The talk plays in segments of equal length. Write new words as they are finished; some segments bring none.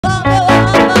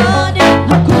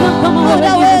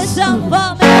unaweza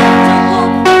mfalme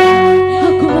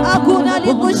mtukufu. Hakuna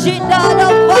likushindalo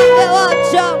mfalme wa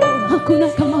ajabu.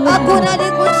 Hakuna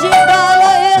likushindalo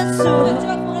Yesu.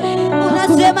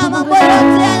 Unasema mambo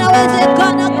yote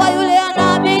yanawezekana kwa yule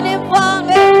anaamini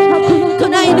mfalme.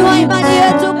 Tunainua imani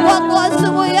yetu kwako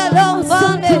asubuhi ya leo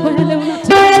mfalme.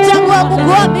 Tunachagua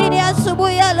kukuamini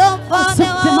asubuhi ya leo mfalme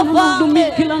wa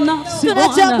wafalme.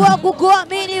 Tunachagua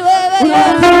kukuamini wewe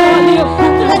Yesu.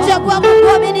 Tunachagua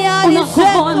kukuamini hali zetu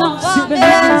mfalme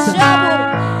wa ajabu.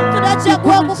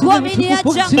 Tunachagua kukuamini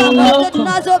changamoto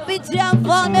tunazopitia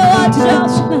mfalme wa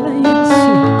ajabu.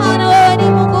 Maana wewe ni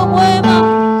Mungu mwema.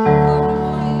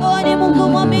 Wewe ni Mungu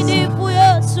mwaminifu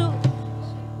Yesu.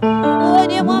 Wewe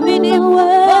ni mwaminifu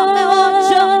mfalme wa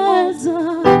ajabu.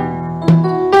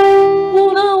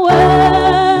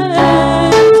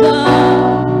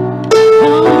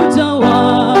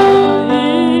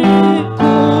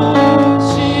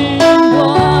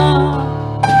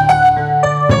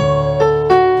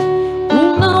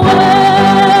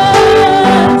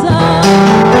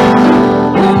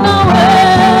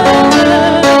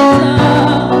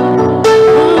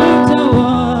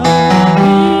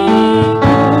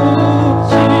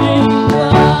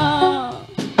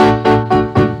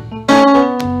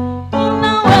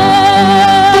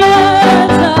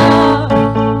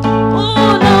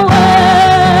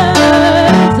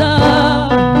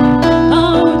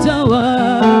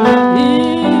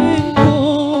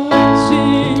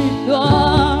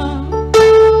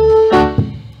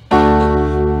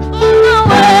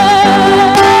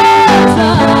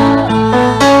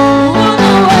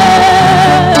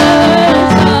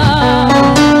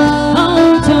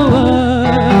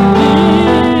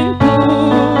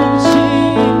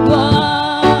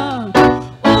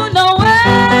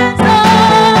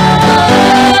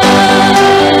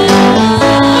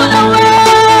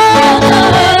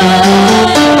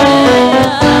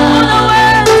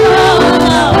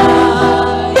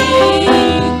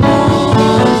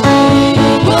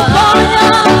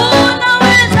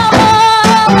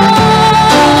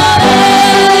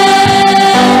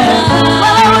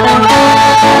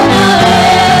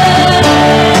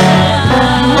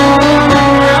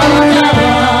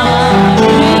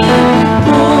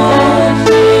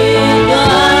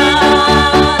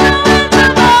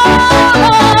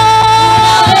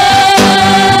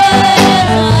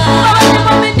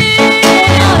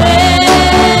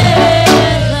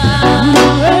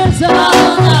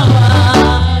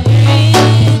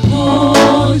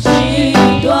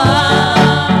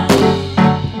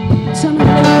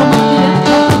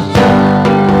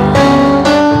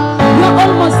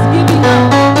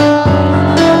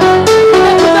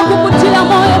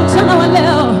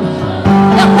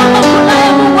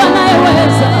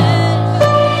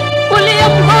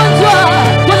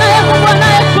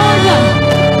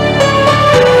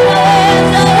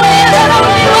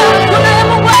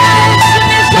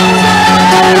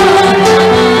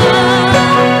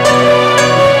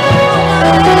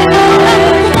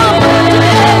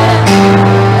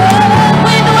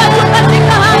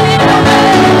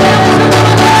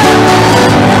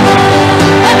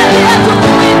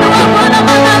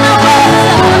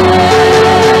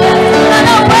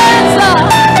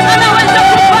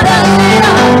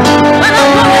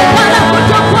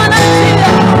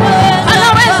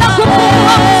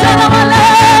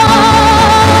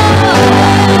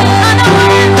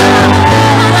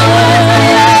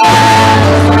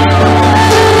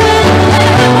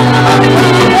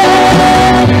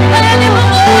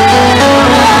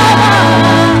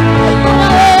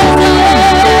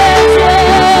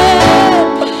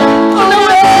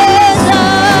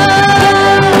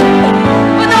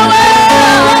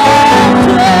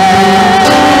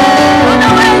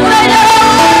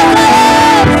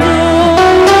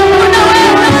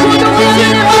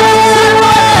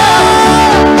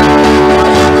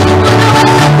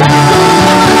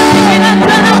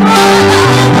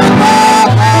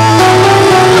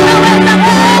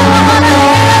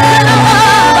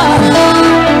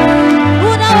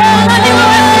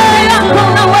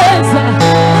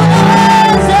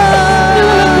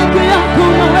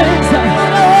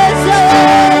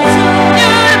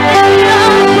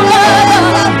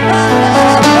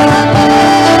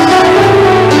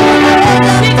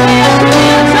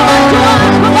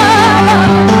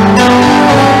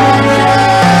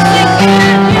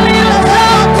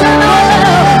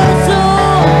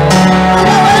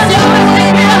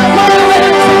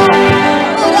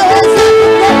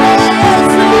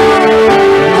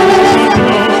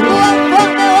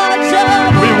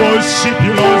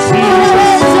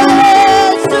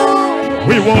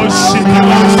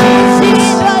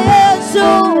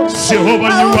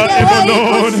 Jehovah, you are able,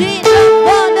 Lord. You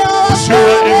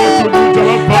are able to do,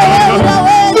 Jehovah, Father.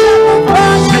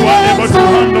 You are able to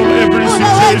handle every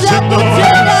situation, Lord.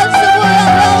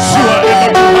 You are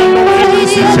able to handle every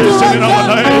situation in our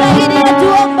life.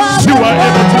 You are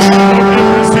able to handle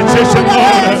every situation,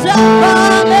 Lord.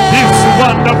 This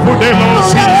wonderful day, Lord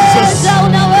Jesus.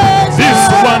 This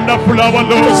wonderful hour,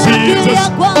 Lord Jesus.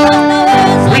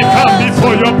 We come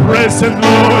before your presence,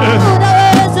 Lord.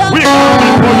 We come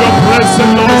before your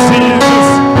presence, Lord Jesus.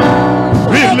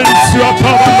 Release your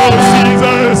power, Lord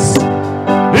Jesus.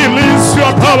 Release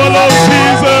your power, Lord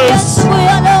Jesus.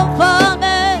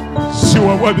 You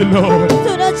are worthy, Lord. You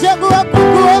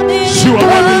are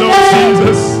worthy, Lord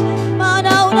Jesus.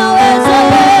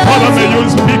 Father, may you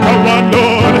speak a word,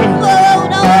 Lord.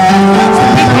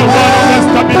 Speak a word of the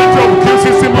stability of the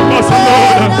system of us,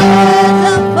 Lord.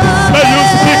 May you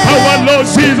speak a word, Lord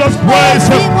Jesus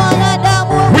Christ.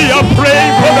 We are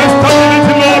praying for the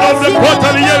stability, Lord, of the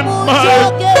quarterly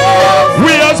mind.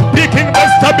 We are speaking the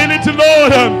stability,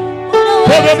 Lord,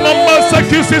 for the members of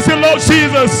QCC, Lord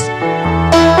Jesus.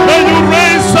 May you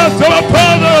raise us, our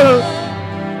Father.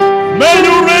 May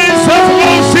you raise us,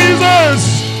 Lord Jesus.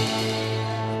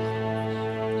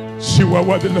 You are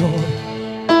worthy, Lord.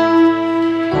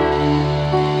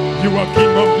 You are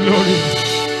King of glory.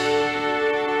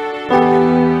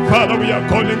 Father, we are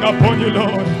calling upon you,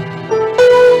 Lord.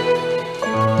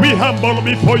 We humble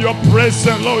before your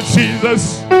presence, Lord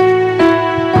Jesus.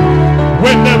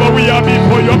 Whenever we are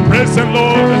before your presence,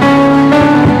 Lord,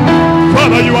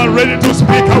 Father, you are ready to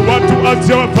speak a word to us,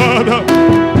 your Father.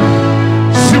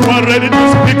 You are ready to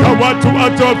speak a word to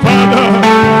us, your Father.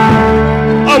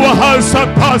 Our hearts are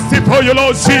thirsty for you,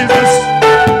 Lord Jesus.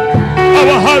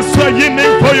 Our hearts are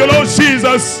yearning for you, Lord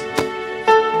Jesus.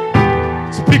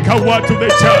 Speak a word to the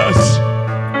church.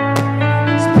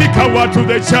 Speak a word to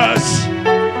the church.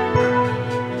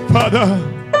 Father,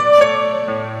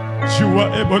 you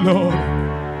are able, Lord.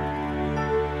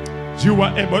 You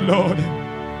are able, Lord.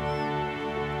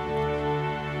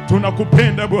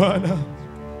 Tunakupenda Bwana.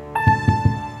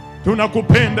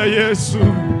 Tunakupenda Yesu.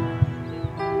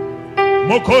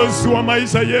 Mwokozi wa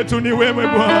maisha yetu ni wewe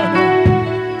Bwana.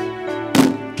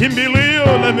 Kimbilio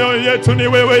la mioyo yetu ni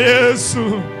wewe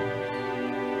Yesu.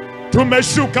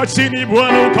 Tumeshuka chini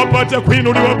Bwana ukapate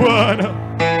kuinuliwa Bwana.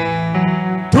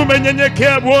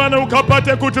 Tumenyenyekea Bwana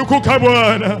ukapate kutukuka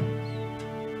Bwana.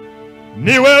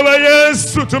 Ni wewe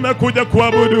Yesu tumekuja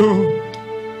kuabudu.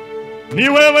 Ni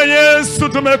wewe Yesu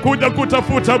tumekuja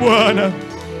kutafuta Bwana.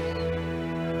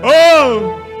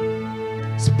 Oh,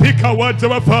 speak a word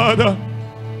to our Father.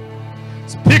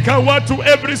 Speak a word to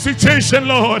every situation,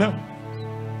 Lord.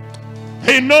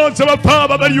 He knows, our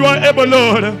Father, that you are able,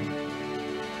 Lord.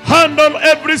 Handle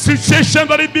every situation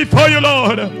that is before you,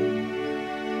 Lord.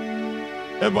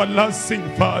 Everlasting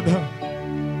Father,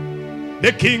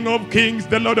 the King of Kings,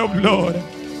 the Lord of Lords.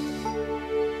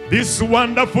 This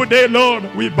wonderful day, Lord,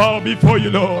 we bow before you,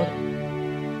 Lord.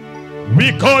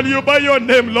 We call you by your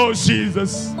name, Lord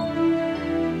Jesus.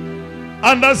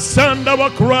 Understand our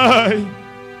cry.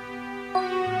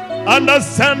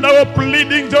 Understand our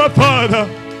pleading to our Father.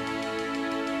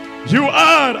 You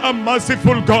are a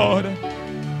merciful God.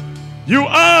 You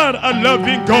are a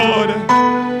loving God.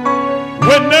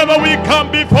 Whenever we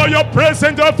come before your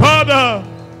presence, our Father,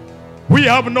 we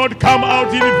have not come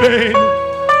out in vain.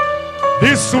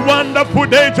 This wonderful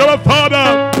day, our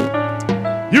Father,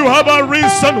 you have a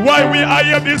reason why we are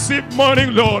here this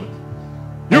morning, Lord.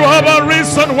 You have a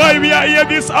reason why we are here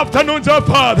this afternoon, our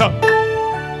Father.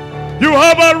 You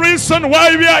have a reason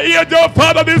why we are here, our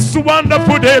Father, this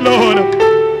wonderful day, Lord.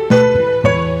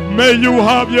 May you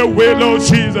have your way, Lord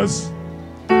Jesus.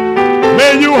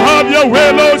 May you have your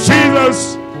way, Lord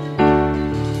Jesus.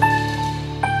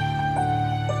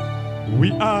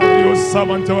 We are your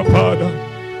servant, our Father.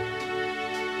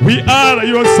 We are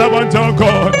your servant, our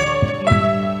God.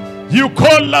 You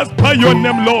call us by your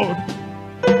name, Lord,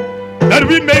 that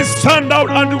we may stand out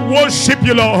and worship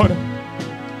you, Lord.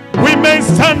 We may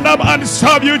stand up and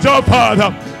serve you, our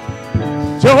Father.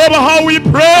 Jehovah, how we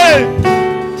pray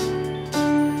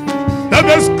that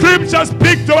the scriptures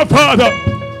speak to our Father.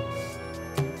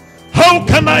 How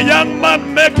can a young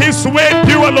man make his way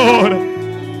pure, Lord?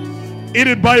 It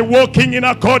is by walking in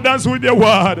accordance with your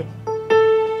word.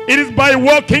 It is by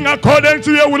walking according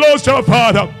to your will, our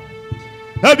Father.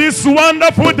 That this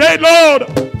wonderful day,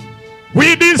 Lord,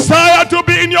 we desire to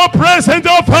be in your presence,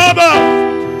 our Father.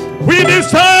 We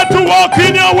desire to walk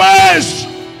in your ways.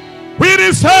 We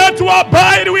desire to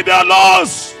abide with your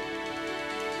laws.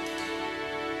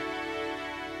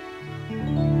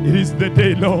 It is the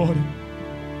day, Lord.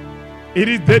 It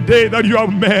is the day that you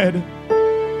have made.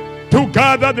 to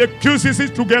gather the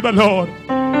QCCs together, Lord.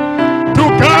 To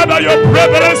gather your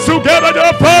brethren together,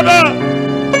 your Father.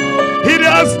 He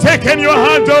has taken your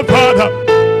hand, oh Father.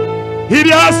 He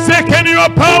has taken your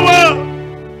power.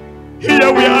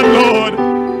 Here we are, Lord.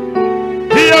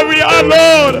 Here we are,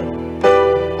 Lord.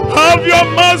 Have your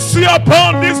mercy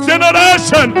upon this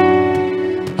generation.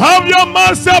 Have your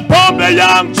mercy upon the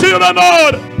young children,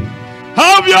 Lord.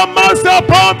 Have your mercy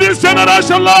upon this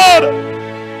generation, Lord.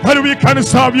 That we can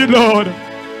serve you, Lord.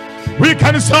 We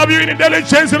can serve you in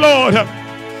intelligence, Lord.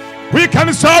 We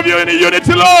can serve you in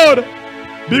unity, Lord.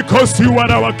 Because you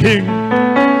are our King.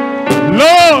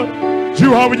 Lord,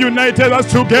 you have united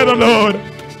us together, Lord.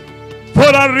 For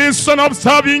a reason of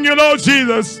serving you, Lord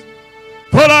Jesus.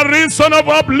 For a reason of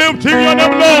uplifting your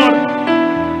name, Lord.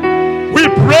 We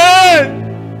pray.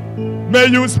 May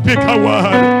you speak a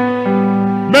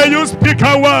word. May you speak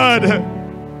a word.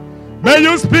 May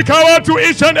you speak a word to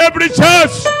each and every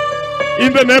church.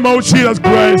 In the name of Jesus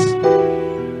Christ.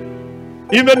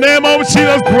 In the name of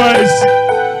Jesus Christ.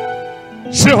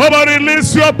 Jehovah,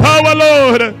 release your power,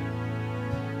 Lord.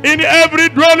 In every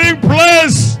dwelling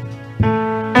place.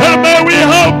 And may we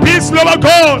have peace, Lord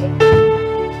God.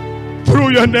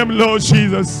 Through your name, Lord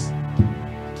Jesus.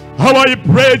 How I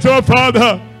pray to our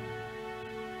Father.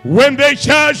 When the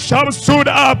church have stood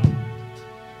up,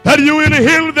 that you will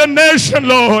heal the nation,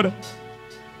 Lord.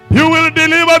 You will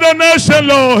deliver the nation,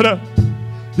 Lord.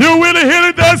 You will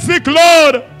heal the sick,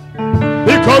 Lord.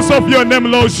 Because of your name,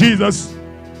 Lord Jesus.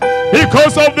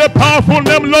 Because of the powerful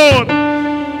name, Lord.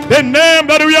 The name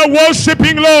that we are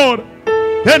worshiping, Lord.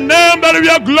 The name that we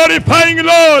are glorifying,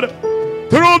 Lord.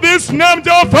 Through this name,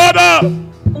 dear Father,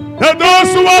 that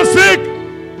those who are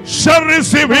sick shall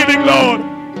receive healing, Lord.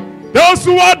 Those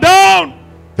who are down,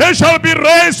 they shall be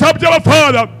raised up, dear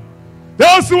Father.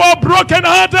 Those who are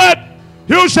broken-hearted,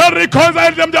 you shall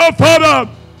reconcile them, dear Father,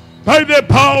 by the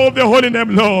power of the holy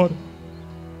name, Lord.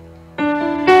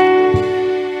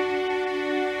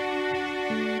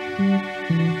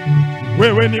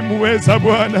 Wewe ni muweza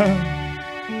Bwana.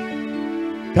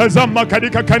 Tazama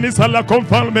katika kanisa lako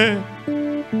Mfalme.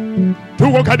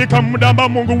 Tuko katika muda ambao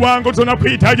Mungu wangu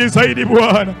tunakuhitaji zaidi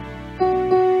Bwana.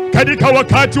 Katika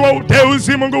wakati wa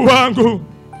uteuzi Mungu wangu,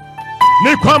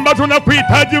 ni kwamba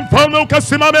tunakuhitaji Mfalme,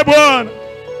 ukasimame Bwana.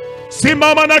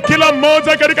 Simama na kila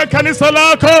mmoja katika kanisa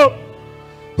lako.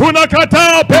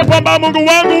 Tunakataa pepo ambao Mungu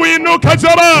wangu uinuka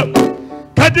Jehova,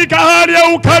 katika hali ya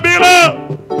ukabila,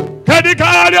 katika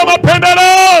hali ya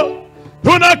mapendeleo.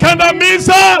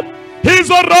 Tunakandamiza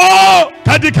hizo roho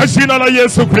katika jina la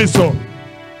Yesu Kristo.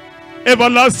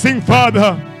 Everlasting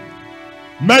Father,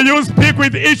 may you speak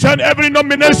with each and every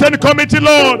nomination committee,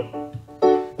 Lord,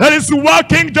 that is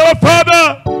working, dear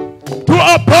Father, to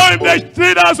appoint the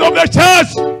leaders of the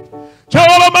church.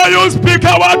 Jehovah, may you speak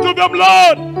a word to them,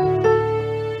 Lord.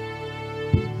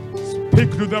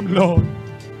 Speak to them, Lord.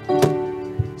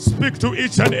 Speak to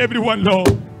each and every one,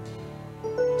 Lord.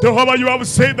 Jehovah, you have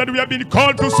said that we have been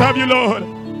called to serve you, Lord.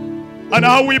 And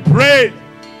how we pray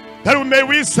that may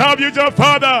we serve you, dear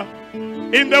Father,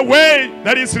 in the way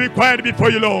that is required before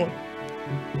you, Lord.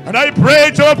 And I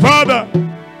pray, dear Father,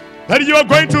 that you are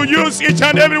going to use each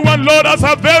and every one, Lord, as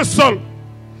a vessel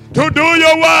to do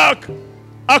your work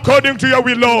according to your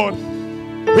will, Lord.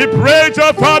 We pray,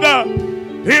 dear Father,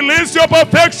 release your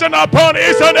perfection upon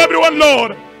each and every one,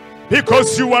 Lord,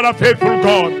 because you are a faithful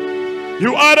God.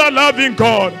 You are a loving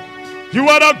God. You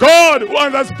are a God who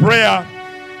answers prayer.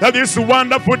 That is a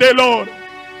wonderful day, Lord.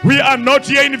 We are not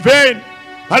here in vain,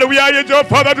 but we are here, dear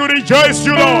Father, to rejoice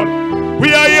you, Lord.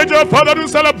 We are here, dear Father, to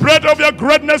celebrate of your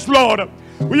greatness, Lord.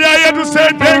 We are here to say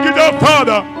thank you, dear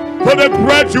Father, for the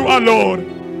great you are, Lord.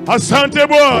 Asante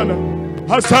Bwana,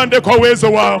 asante kwa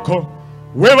uwezo wako.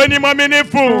 Wewe ni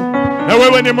mwaminifu na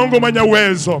wewe ni Mungu mwenye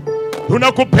uwezo.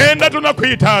 Tunakupenda,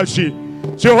 tunakuhitaji.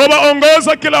 Jehova,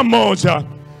 ongoza kila mmoja.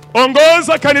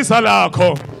 Ongoza kanisa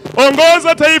lako.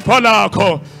 Ongoza taifa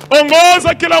lako.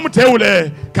 Ongoza kila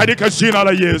mteule katika jina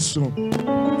la Yesu.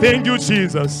 Thank you,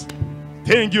 Jesus.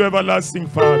 Thank you, everlasting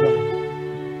Father.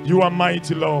 You are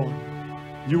mighty, Lord.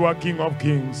 You are King of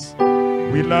kings.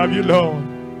 We love you, Lord.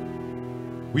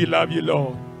 We love you,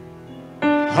 Lord.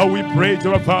 How we pray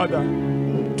to our Father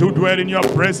to dwell in your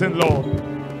presence, Lord.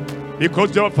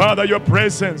 Because, your Father, your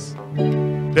presence,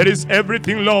 there is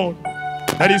everything, Lord,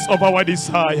 that is of our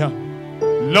desire.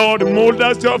 Lord, mold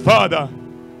us, your Father,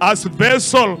 as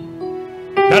vessels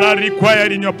that are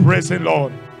required in your presence,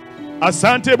 Lord.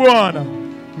 Asante Bwana,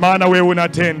 maana wewe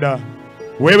unatenda.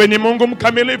 Wewe ni Mungu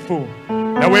mkamilifu,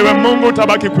 na wewe Mungu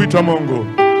utabaki kuitwa Mungu.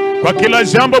 Kwa kila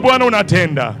jambo Bwana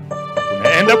unatenda.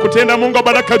 Unaenda kutenda Mungu wa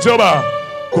baraka Jehova,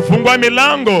 kufungua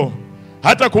milango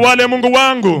hata kwa wale Mungu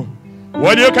wangu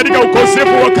walio katika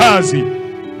ukosefu wa kazi.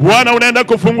 Bwana, unaenda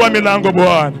kufungua milango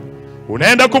Bwana.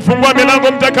 Unaenda kufungua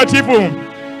milango mtakatifu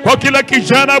kwa kila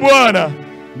kijana Bwana.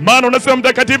 Maana unasema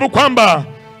mtakatifu kwamba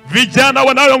vijana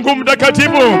wanayo nguvu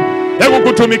mtakatifu ya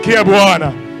kukutumikia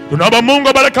Bwana. Tunaomba Mungu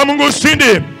wa baraka, Mungu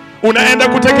ushindi, unaenda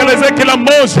kutekeleza kila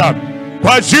mmoja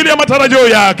kwa ajili ya matarajio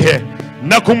yake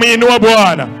na kumuinua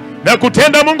Bwana na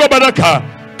kutenda Mungu wa baraka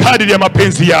kadiri ya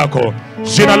mapenzi yako.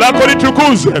 Jina lako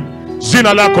litukuzwe,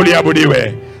 jina lako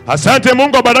liabudiwe. Asante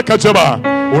Mungu wa baraka Jehova,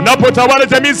 unapotawala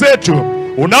jamii zetu,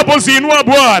 unapoziinua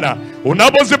Bwana,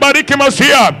 unapozibariki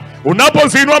Masia,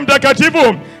 unapoziinua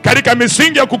mtakatifu katika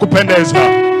misingi ya kukupendeza.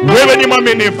 Wewe ni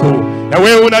mwaminifu na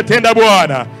wewe unatenda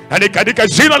Bwana, na ni katika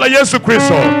jina la Yesu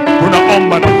Kristo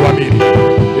tunaomba na kuamini.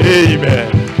 Amen.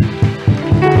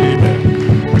 Amen.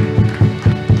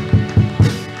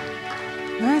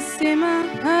 Twasema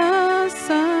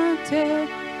asante,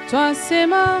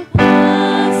 twasema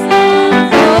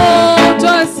asante, oh,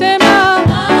 twasema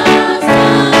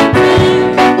asante,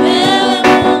 wewe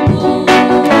Mungu,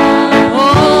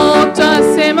 oh,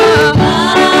 twasema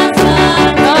asante,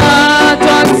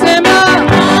 twasema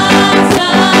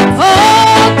asante,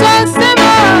 oh,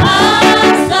 twasema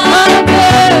asante,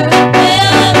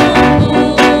 wewe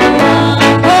Mungu,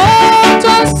 oh,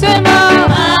 twasema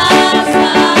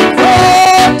asante,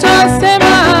 oh,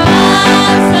 twasema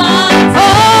asante,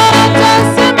 oh,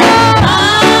 twasema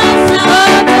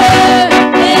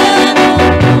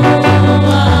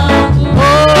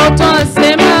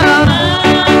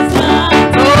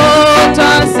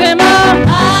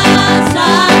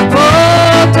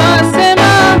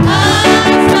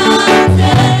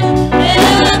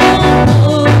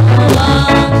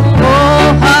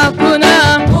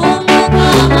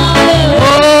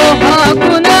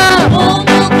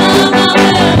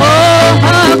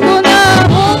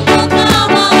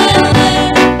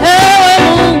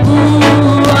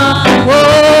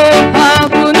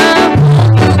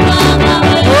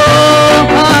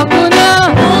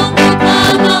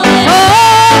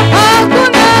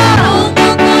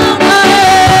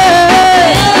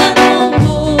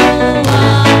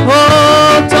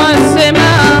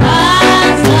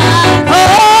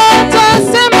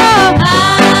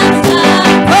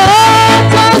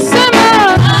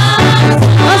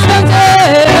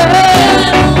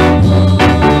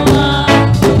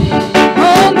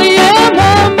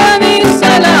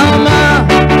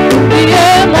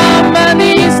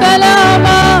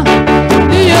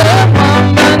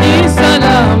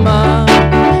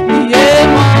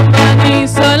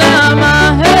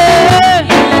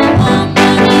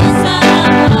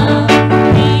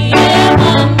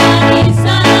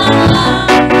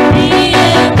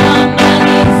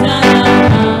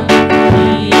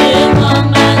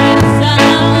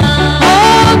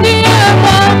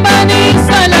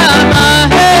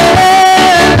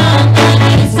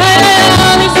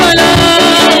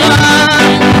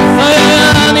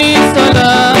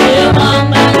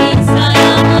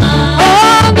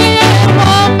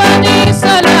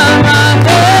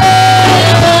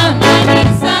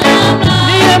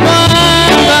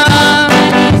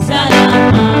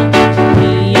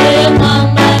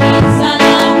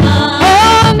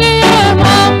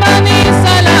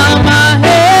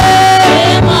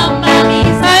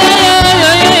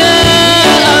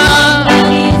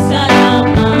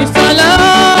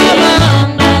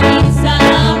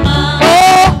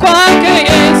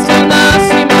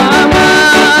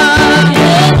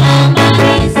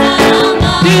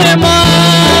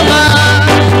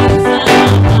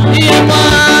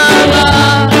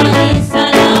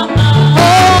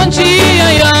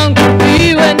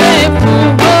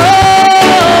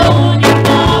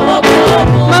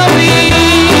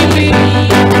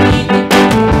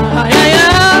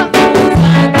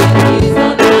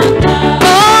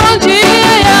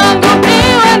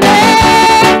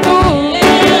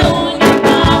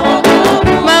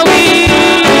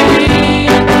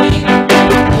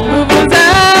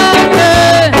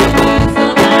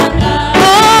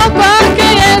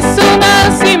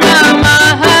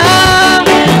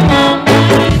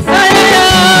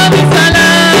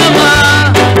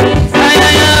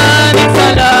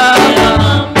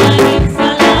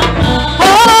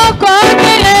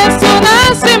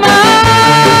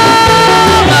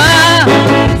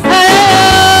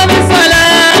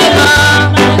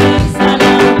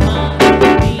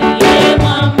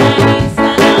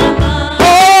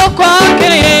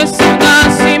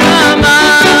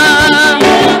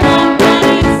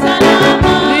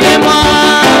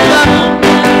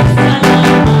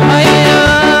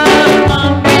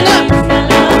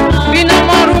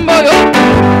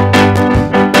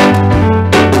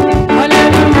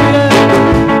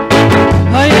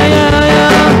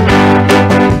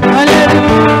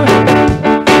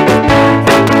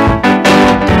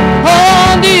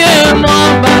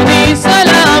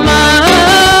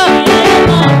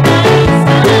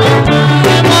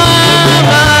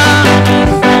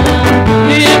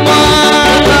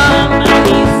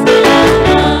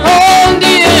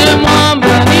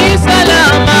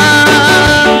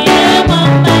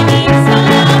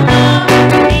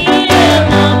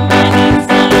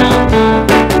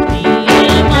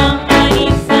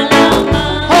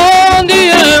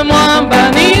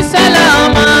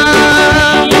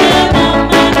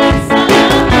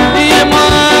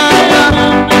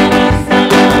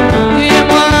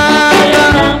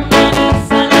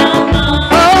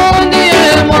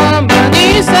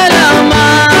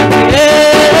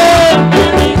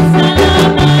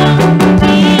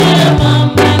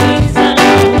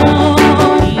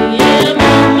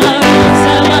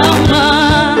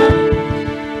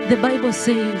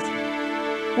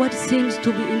What seems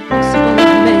to be impossible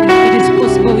with men, it is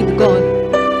possible with God.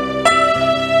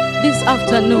 This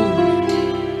afternoon,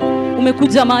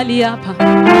 umekuja mahali hapa.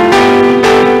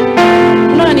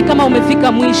 Unaona ni kama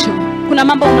umefika mwisho. Kuna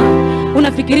mambo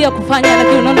unafikiria kufanya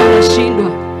lakini unaona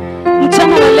unashindwa.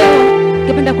 Mchana wa leo,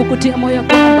 ningependa kukutia moyo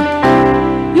kwamba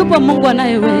yupo Mungu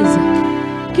anayeweza.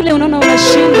 Kile unaona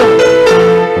unashindwa,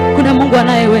 kuna Mungu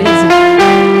anayeweza.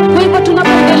 Kwa hivyo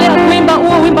tunapoendelea kuimba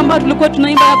huo wimbo ambao tulikuwa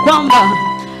tunaimba ya kwamba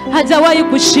hajawahi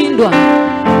kushindwa,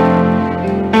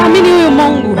 amini huyo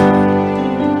Mungu,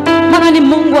 maana ni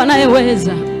Mungu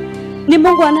anayeweza, ni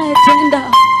Mungu anayetenda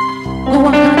kwa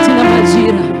wakati na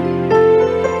majira.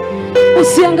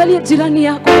 Usiangalie jirani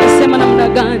yako anasema namna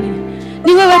gani,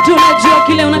 ni wewe tu unajua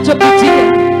kile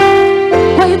unachopitia.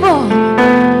 Kwa hivyo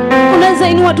unaweza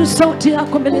inua tu sauti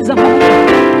yako mbele za Mungu,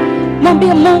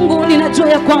 mwambie Mungu, ninajua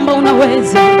ya kwamba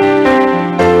unaweza,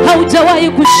 haujawahi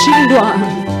kushindwa.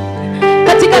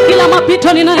 Katika kila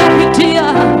mapito ninayopitia,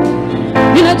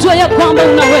 ninajua ya kwamba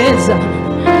unaweza.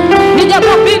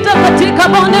 Nijapopita katika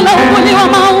bonde la uvuli wa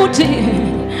mauti,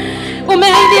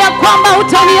 umeahidi ya kwamba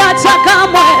utaniacha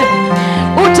kamwe,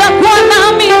 utakuwa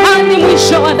nami hadi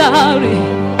mwisho wa dahari.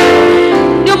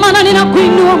 Ndio maana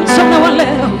ninakuinua mchana wa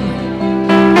leo,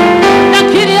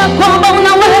 nakiri ya kwamba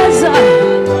unaweza,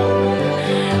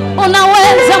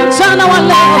 unaweza mchana wa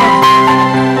leo,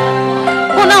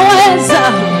 unaweza,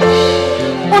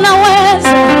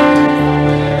 unaweza.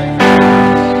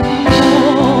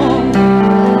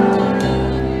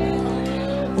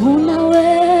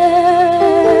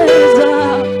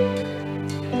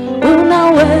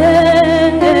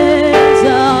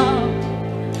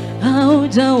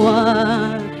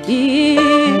 Haujawahi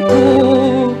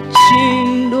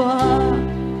kushindwa.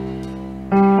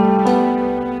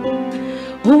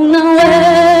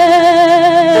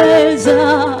 Unaweza,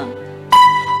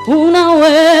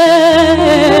 unaweza,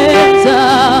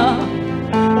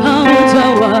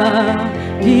 haujawahi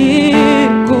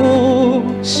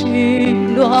kushindwa.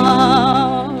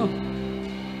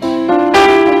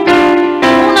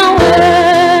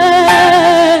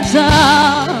 Unaweza,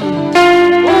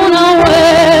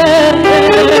 unaweza,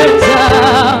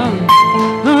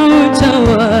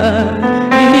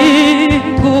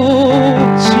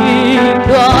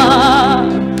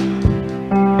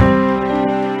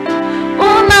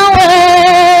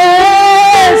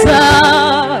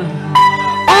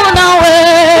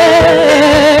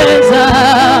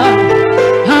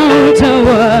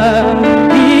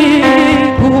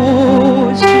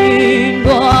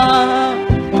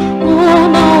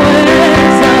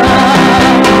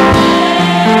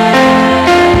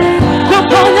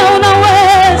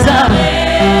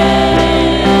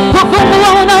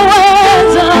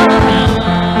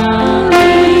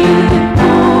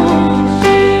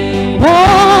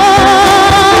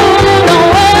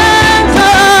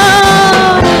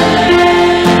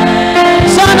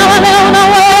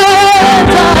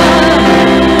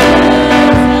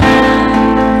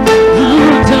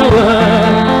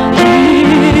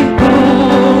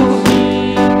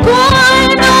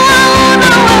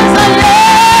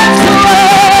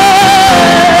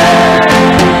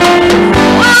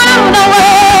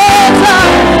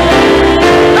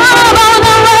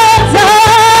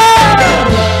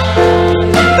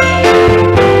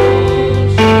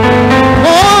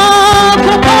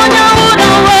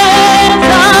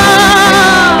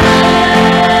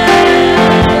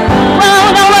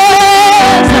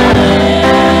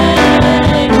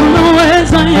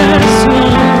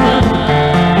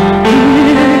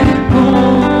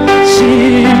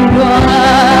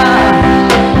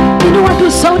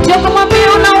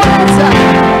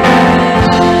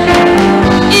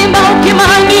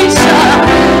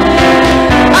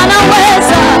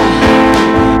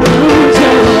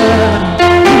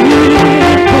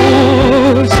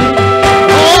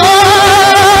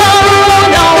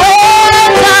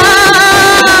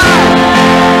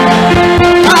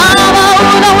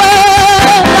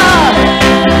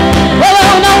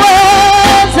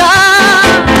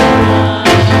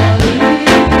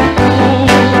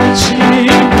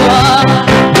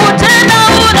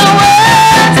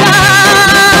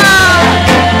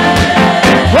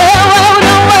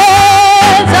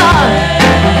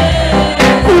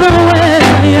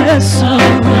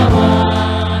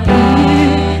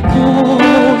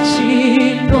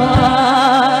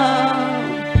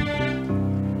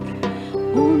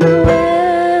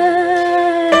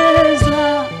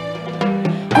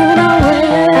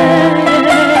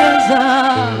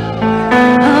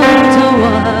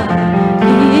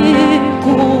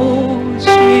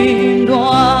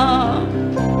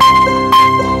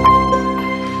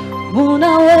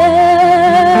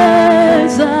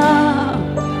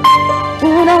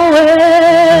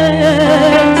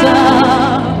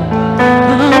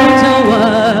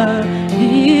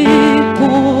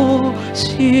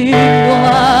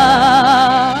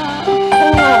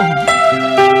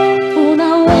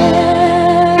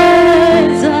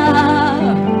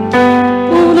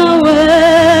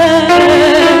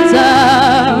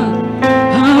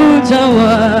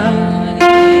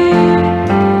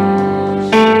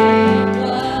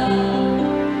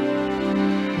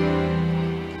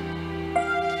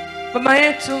 Baba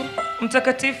yetu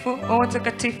mtakatifu wa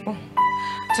watakatifu,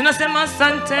 tunasema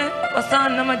asante kwa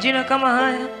sana majira kama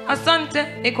haya. Asante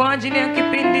ni kwa ajili ya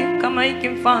kipindi kama hiki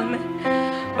mfalme.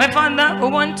 My Father, we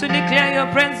want to declare your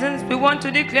presence. We want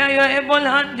to declare your able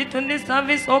hand into this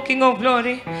service, O King of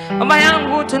Glory. Baba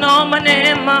yangu, tunaomba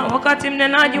neema wakati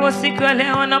mnenaji wa siku ya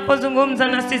leo anapozungumza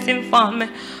na sisi mfalme.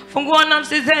 Fungua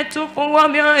nafsi zetu, fungua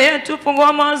mioyo yetu,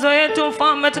 fungua mawazo yetu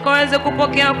mfalme, tukaweze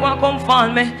kupokea kwako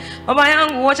mfalme. Baba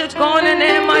yangu, wacha tukaone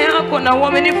neema yako na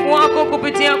uaminifu wako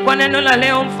kupitia kwa neno la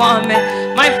leo mfalme.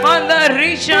 My Father,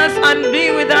 reach us and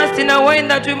be with us in a way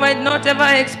that we might not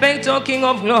ever expect, O King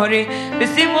of Glory.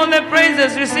 Receive all the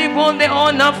praises, receive all the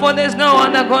honor, for there is no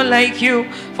other God like you.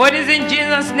 For it is in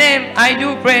Jesus' name I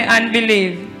do pray and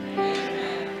believe.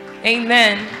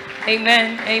 Amen.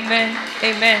 Amen. Amen.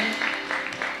 Amen.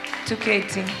 To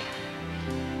Katie.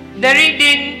 The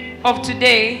reading of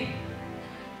today,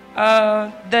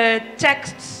 the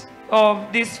text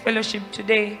of this fellowship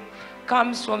today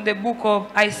comes from the book of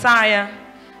Isaiah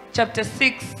chapter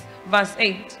 6 verse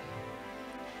 8.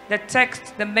 The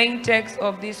text, the main text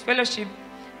of this fellowship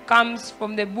comes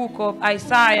from the book of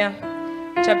Isaiah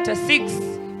chapter 6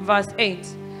 verse 8.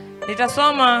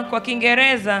 Nitasoma kwa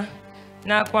Kiingereza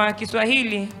na kwa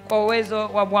Kiswahili kwa uwezo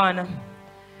wa Bwana.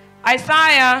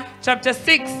 Isaiah chapter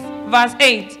 6 verse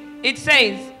 8. It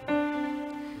says,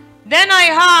 Then I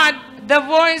heard the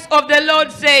voice of the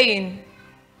Lord saying,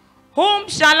 Whom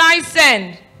shall I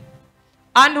send?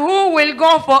 And who will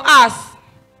go for us?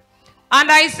 And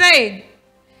I said,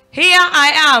 Here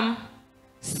I am,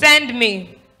 send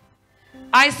me.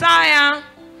 Isaiah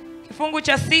kifungu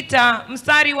cha 6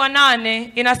 mstari wa 8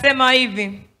 inasema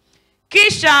hivi.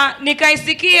 Kisha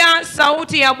nikaisikia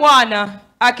sauti ya Bwana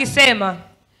akisema,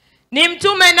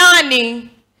 Nimtume nani?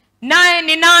 Naye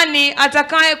ni nani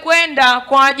atakaye kwenda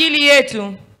kwa ajili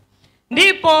yetu?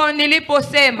 Ndipo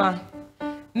niliposema,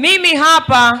 Mimi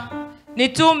hapa,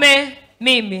 nitume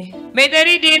mimi. May the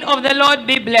reading of the Lord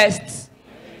be blessed.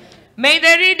 May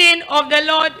the reading of the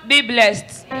Lord be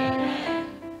blessed.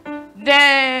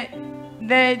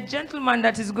 The gentleman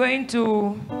that is going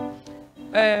to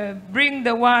bring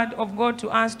the word of God to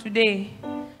us today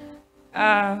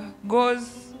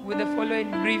goes with the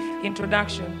following brief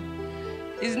introduction.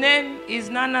 His name is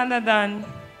none other than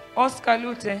Oscar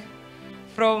Lute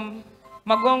from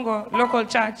Magongo Local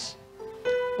Church,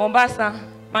 Mombasa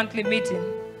monthly meeting.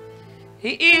 He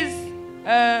is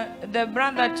the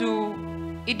brother to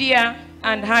Idia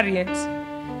and Harriet.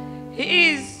 He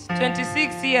is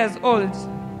 26 years old.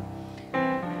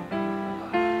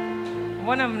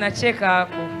 Mbona mnacheka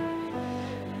hapo?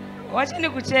 Wacheni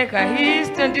kucheka. He is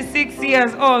 26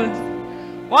 years old.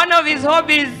 One of his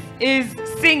hobbies is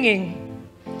singing.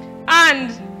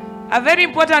 And a very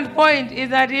important point is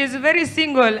that he is very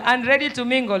single and ready to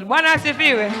mingle. Bwana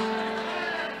asifiwe.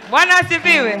 Bwana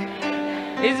asifiwe.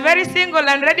 He is very single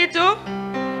and ready to.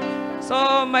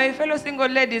 So my fellow single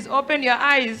ladies, open your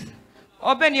eyes,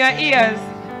 open your ears,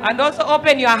 and also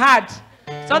open your heart,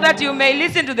 so that you may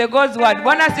listen to the God's word.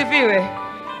 Bwana asifiwe.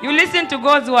 You listen to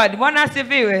God's word. Bwana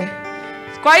asifiwe.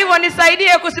 Kwa hivyo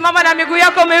nisaidie kusimama na miguu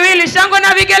yako miwili. Shangwe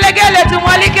na vigelegele,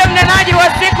 tumwalike mnenaji wa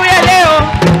siku ya leo.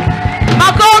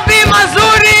 Makofi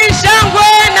mazuri, shangwe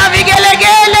na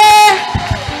vigelegele,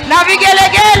 na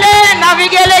vigelegele, na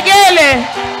vigelegele.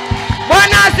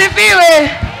 Bwana asifiwe.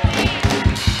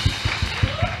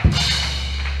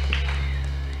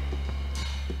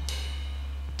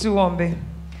 Tuombe.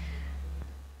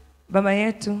 Baba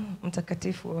yetu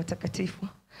mtakatifu wa watakatifu,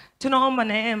 tunaomba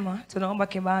neema, tunaomba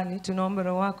kibali, tunaomba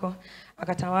Roho wako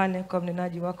akatawale kwa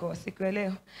mnenaji wako wa siku ya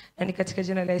leo. Na ni katika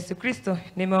jina la Yesu Kristo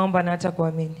nimeomba na hata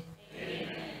kuamini.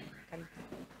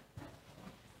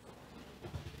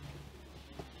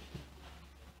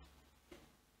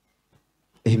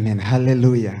 Amen.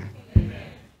 Hallelujah. Amen.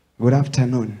 Good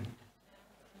afternoon.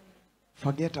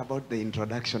 Forget about the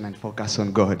introduction and focus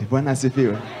on God. Bwana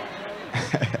asifiwe.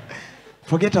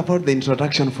 Forget about the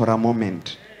introduction for a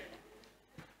moment.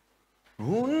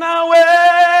 Unaweza,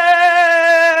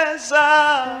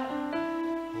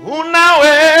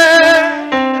 unaweza,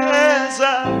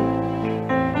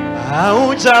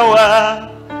 haujawahi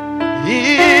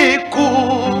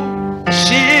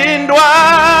kushindwa.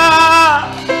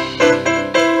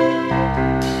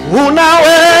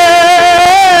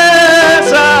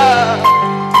 Unaweza,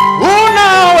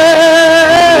 unaweza,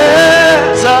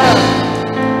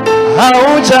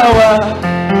 haujawahi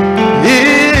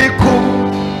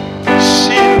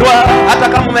kushindwa. Hata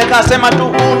kama umekaa sema tu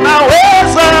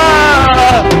unaweza.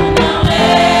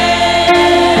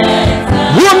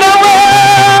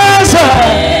 Unaweza,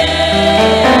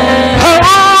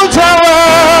 haujawahi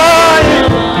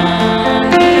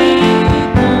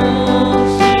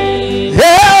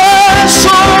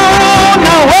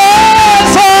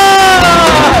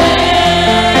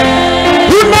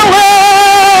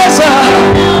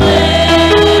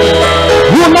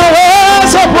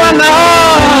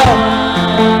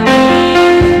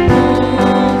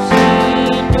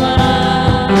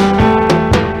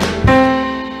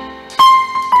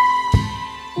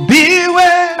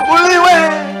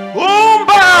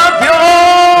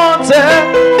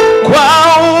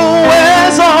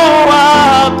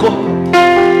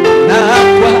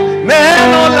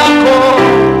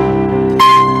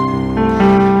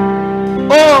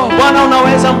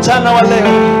mchana wa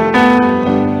leo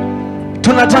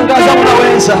tunatangaza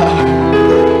unaweza.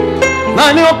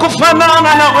 Nani wa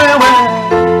kufanana na wewe?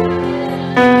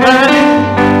 Nani?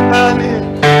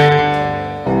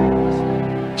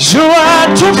 You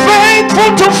are too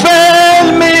faithful to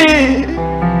fail me.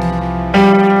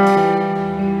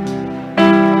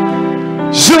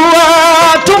 You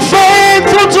are too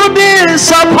faithful to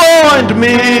disappoint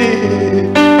me.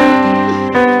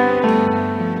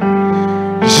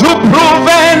 You've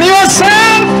proven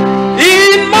yourself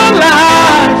in my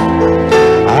life,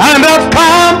 and I've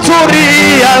come to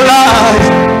realize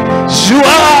you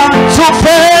are too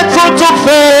faithful to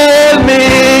fail me.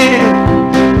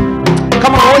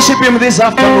 Come on, worship him this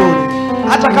afternoon.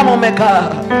 Hata kama umekaa,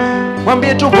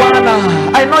 mwambie tu Bwana,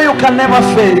 I know you can never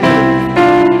fail.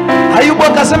 Ayubu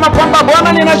akasema kwamba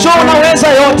Bwana, ninajua unaweza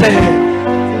yote,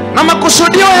 na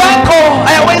makusudio yako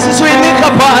hayawezi zuilika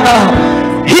Bwana.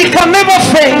 He can never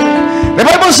fail. The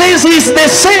Bible says he is the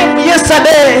same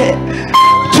yesterday,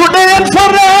 today and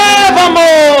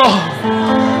forevermore.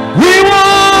 We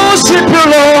worship you,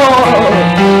 Lord.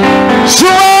 You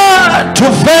are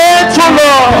too faithful,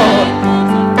 Lord.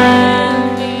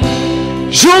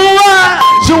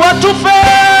 You are too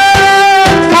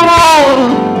faithful,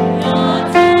 Lord.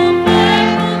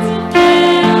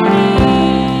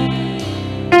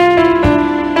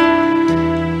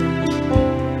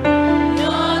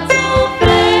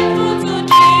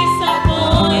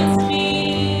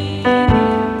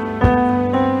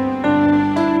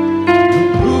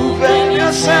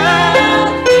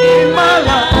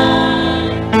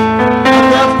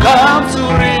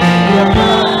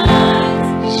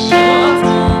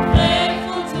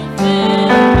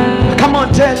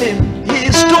 Tell him he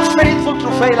is too faithful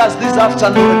to fail us this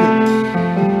afternoon.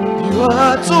 You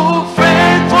are too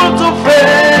faithful to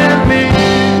fail me.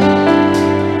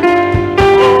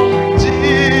 Oh,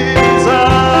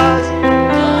 Jesus. You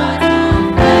are too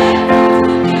faithful to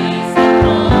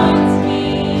disappoint me.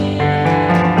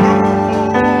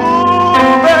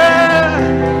 Proven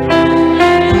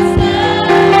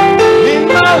in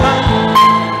my life.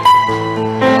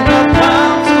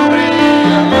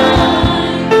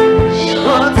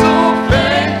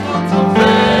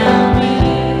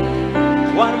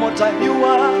 You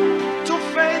are too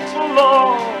faithful,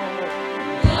 Lord.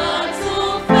 You are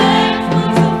too faithful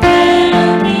to fail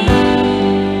me.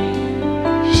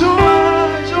 You are,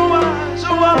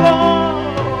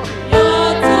 Lord. You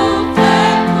are too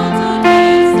faithful to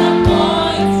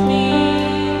disappoint me.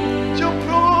 You've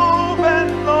proven,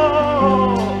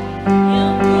 Lord.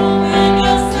 You've proven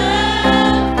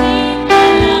yourself in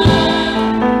my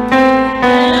life,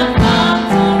 and I've come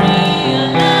to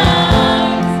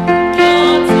realize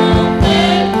you're too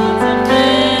faithful to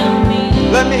fail me.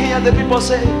 Let me hear the people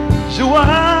say, you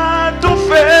are too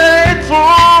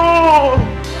faithful.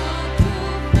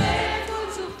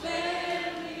 To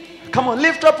fail me. Come on,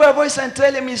 lift up your voice and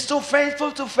tell him he's too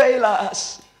faithful to fail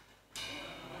us.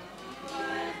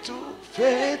 Too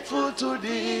faithful to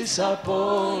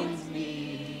disappoint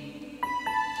me.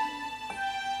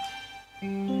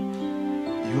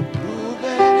 You've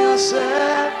proven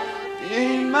yourself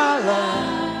in my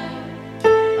life,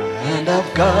 and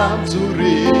I've come to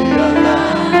realize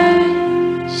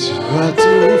you are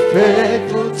too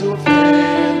faithful to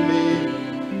fail me.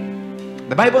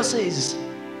 The Bible says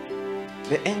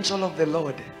the angel of the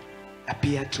Lord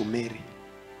appeared to Mary,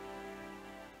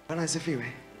 and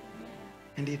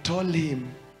he told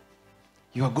him,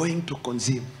 you are going to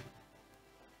conceive.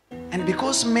 And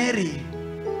because Mary,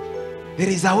 there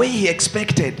is a way he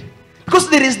expected, because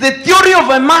there is the theory of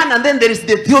a man and then there is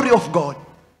the theory of God.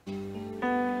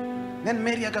 Then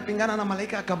Mary akapingana na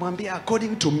malaika akamwambia,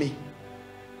 according to me,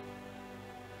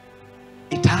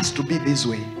 it has to be this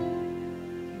way.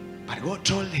 But God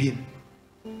told him,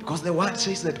 because the word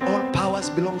says that all powers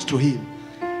belongs to him.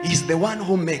 He's the one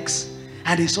who makes,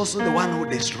 and he's also the one who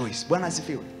destroys. And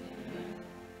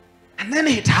then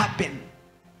it happened.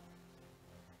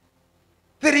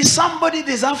 There is somebody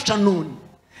this afternoon,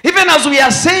 even as we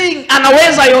are saying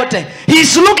anaweza yote,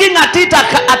 he's looking at it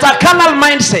at a carnal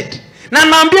mindset. Na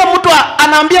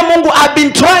anaambia Mungu, I've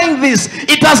been trying this,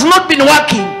 it has not been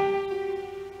working.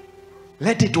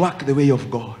 Let it work the way of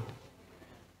God.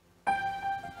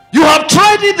 You have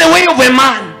tried it the way of a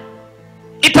man,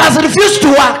 it has refused to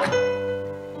work.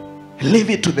 Leave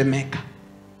it to the maker.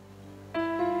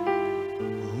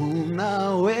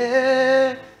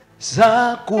 Unaweza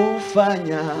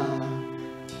kufanya,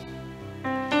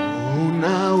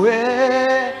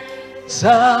 unaweza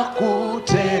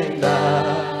kutenda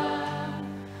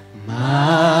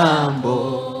mambo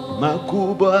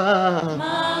makubwa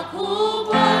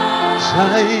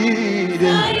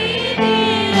zaidi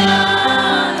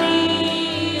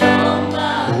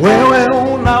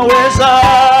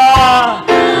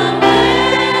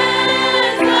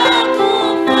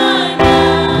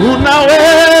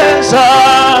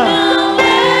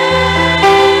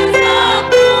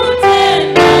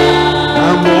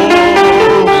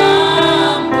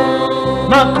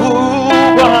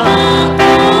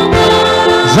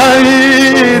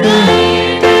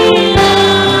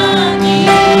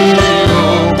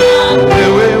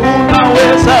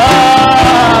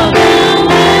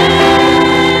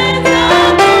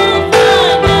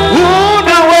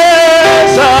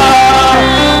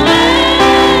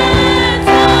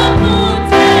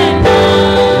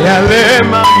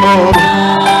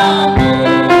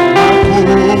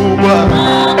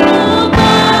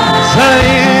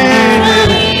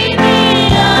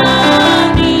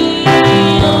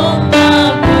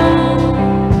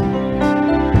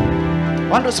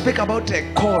about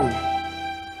a call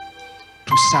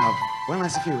to serve. Bwana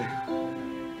asifiwe.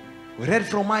 We read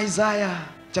from Isaiah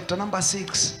chapter number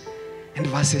 6 and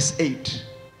verses 8.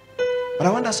 But I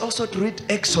want us also to read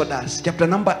Exodus chapter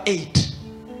number 8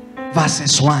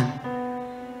 verses 1.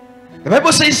 The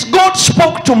Bible says God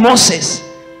spoke to Moses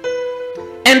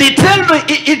and he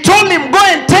told him, go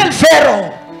and tell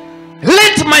Pharaoh,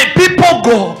 let my people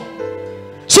go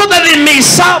so that they may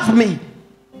serve me.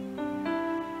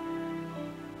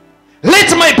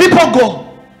 Let my people go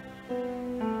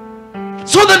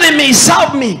so that they may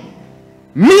serve me.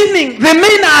 Meaning the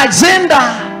main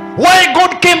agenda why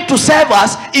God came to serve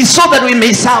us is so that we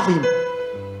may serve him.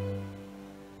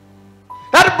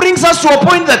 That brings us to a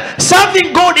point that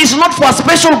serving God is not for a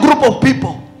special group of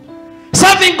people.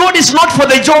 Serving God is not for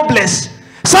the jobless.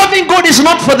 Serving God is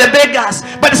not for the beggars.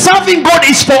 But serving God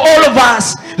is for all of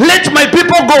us. Let my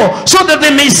people go so that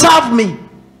they may serve me.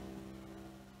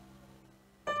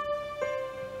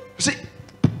 See,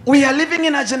 we are living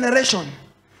in a generation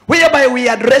whereby we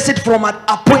address it from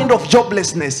a point of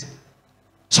joblessness.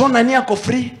 So nani ako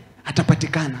free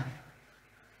atapatikana.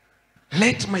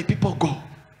 Let my people go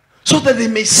so that they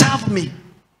may serve me.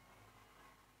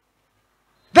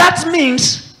 That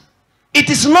means it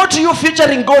is not you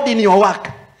featuring God in your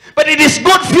work, but it is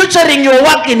God featuring your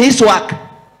work in his work.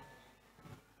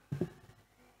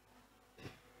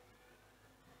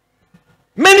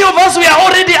 Many of us, we are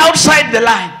already outside the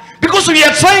line because we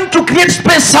are trying to create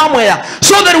space somewhere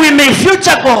so that we may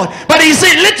feature God. But he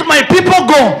said, let my people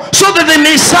go so that they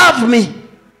may serve me.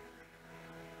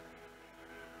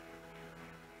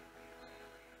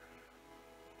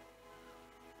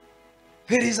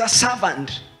 There is a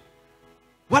servant.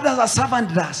 What does a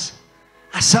servant do?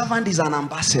 A servant is an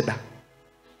ambassador.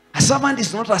 A servant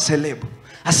is not a celeb.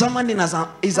 A servant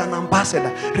is an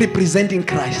ambassador representing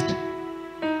Christ.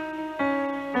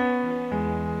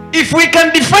 If we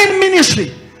can define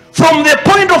ministry from the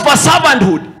point of a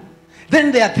servanthood,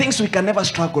 then there are things we can never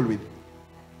struggle with.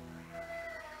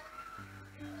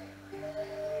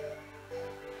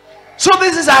 So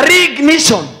this is a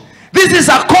reignition. This is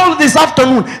a call this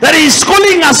afternoon that he is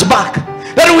calling us back.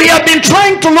 That we have been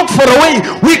trying to look for a way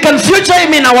we can feature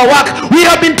him in our work. We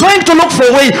have been trying to look for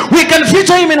a way we can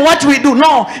feature him in what we do.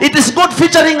 No, it is God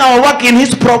featuring our work in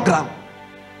his program.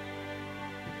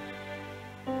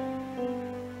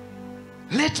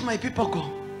 Let my people go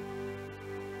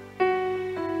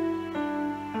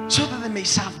so that they may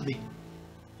serve me.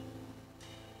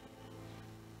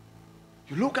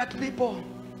 You look at people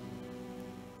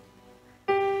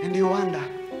and you wonder,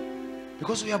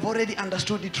 because we have already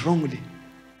understood it wrongly.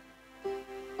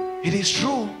 It is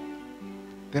true.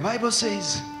 The Bible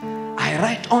says, I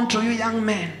write unto you young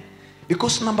men,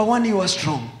 because number one, you are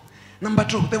strong. Number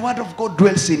two, the word of God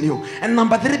dwells in you. And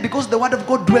number three, because the word of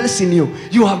God dwells in you,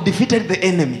 you have defeated the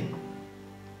enemy.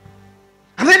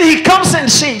 And then he comes and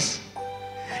says,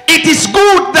 it is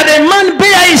good that a man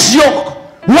bear his yoke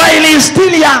while he is still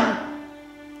young.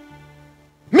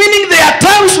 Meaning there are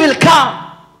times will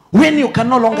come when you can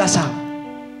no longer serve.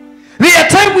 There are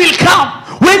times will come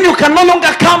when you can no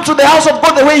longer come to the house of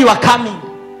God the way you are coming.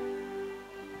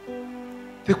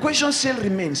 The question still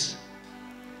remains,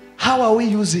 how are we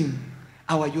using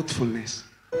our youthfulness?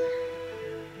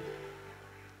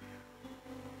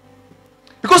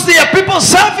 Because there are people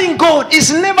serving God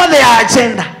is never their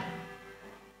agenda.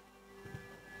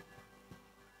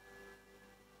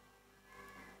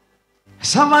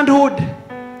 Servanthood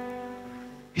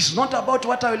is not about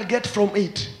what I will get from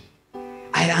it.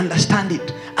 I understand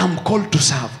it. I'm called to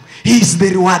serve. He is the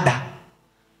rewarder.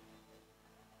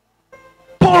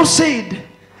 Paul said,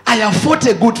 I have fought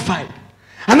a good fight.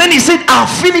 And then he said, I've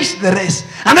finished the race.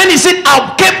 And then he said,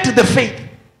 I've kept the faith.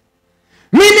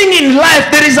 Meaning in life,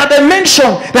 there is a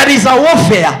dimension that is a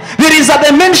warfare. There is a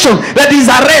dimension that is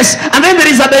a race. And then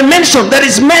there is a dimension that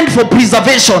is meant for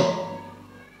preservation.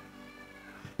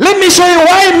 Let me show you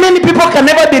why many people can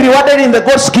never be rewarded in the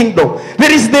God's kingdom.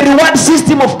 There is the reward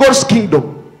system of God's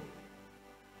kingdom.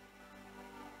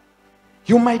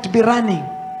 You might be running,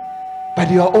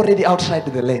 but you are already outside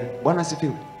the lane. Bwana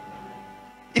sifiwe.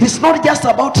 It is not just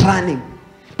about running,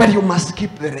 but you must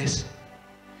keep the race.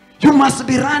 You must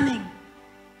be running,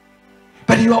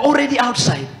 but you are already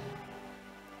outside.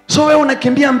 So wewe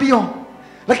unakimbia mbio,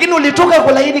 lakini ulitoka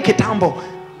kwa laini kitambo.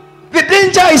 The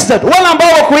danger is that wale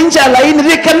ambao wako nje ya laini,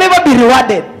 they can never be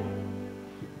rewarded.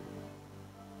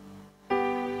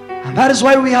 And that is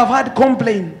why we have had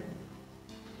complaint.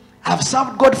 I've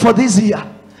served God for this year.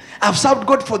 I've served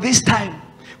God for this time.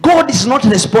 God is not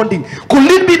responding. Could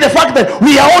it be the fact that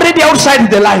we are already outside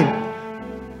the line?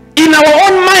 In our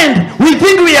own mind, we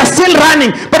think we are still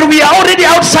running, but we are already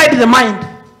outside the mind.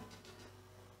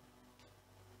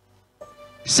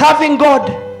 Serving God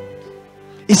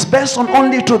is based on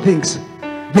only two things: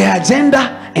 the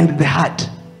agenda and the heart.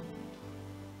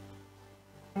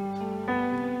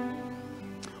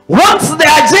 Once the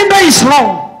agenda is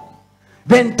wrong,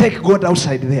 then take God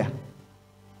outside there.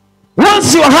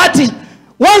 Once your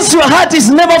heart is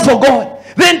never for God,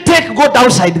 then take God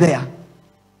outside there.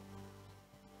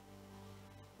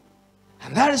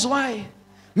 And that is why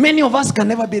many of us can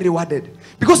never be rewarded.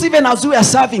 Because even as we are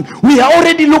serving, we are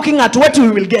already looking at what we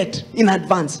will get in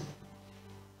advance.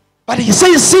 But he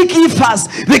says, seek ye first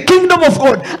the kingdom of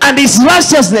God and his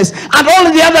righteousness, and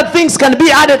all the other things can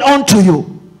be added on to you.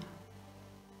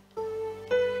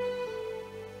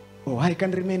 Oh, I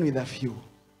can remain with a few.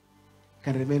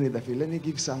 Let me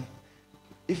give some.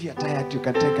 If you're tired, you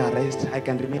can take a rest. I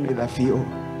can remain with a few.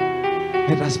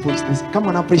 Let us push this. Come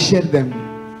on, appreciate them.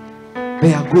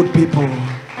 They are good people.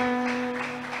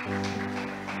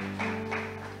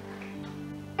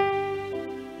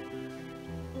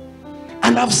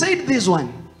 And I've said this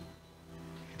one,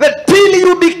 that till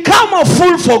you become a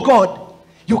fool for God,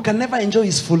 you can never enjoy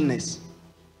his fullness.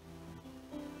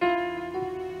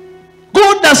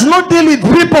 God does not deal with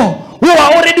people who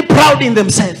are already proud in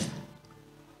themselves.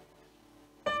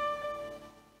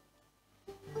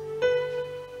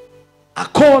 A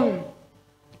call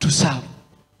to serve.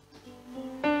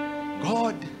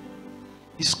 God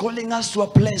is calling us to a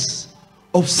place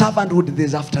of servanthood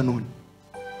this afternoon.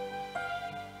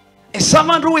 A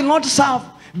servant who will not serve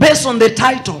based on the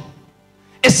title.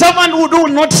 A servant who will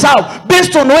not serve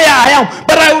based on where I am,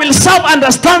 but I will serve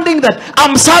understanding that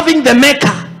I'm serving the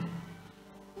Maker.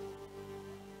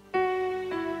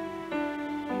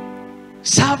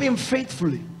 Serve him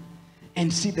faithfully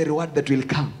and see the reward that will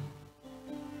come.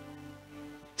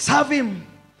 Serve him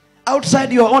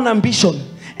outside your own ambition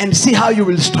and see how you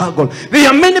will struggle. There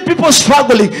are many people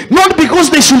struggling, not because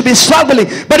they should be struggling,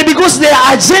 but because their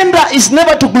agenda is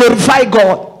never to glorify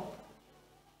God.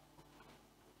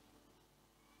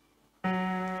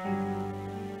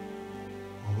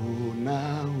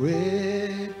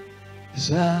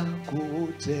 Unaweza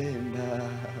kutenda,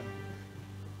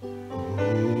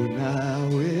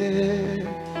 unaweza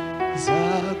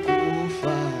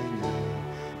kufanya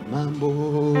mambo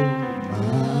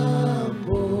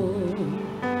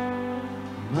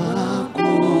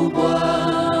makubwa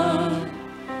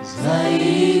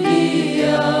zaidi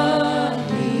ya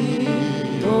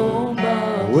niomba.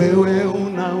 Wewe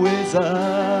unaweza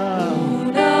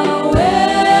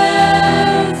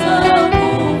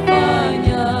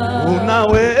kufanya,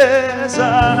 unaweza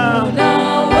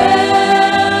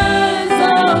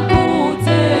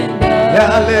kutenda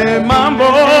yale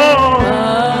mambo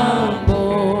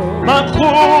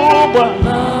makubwa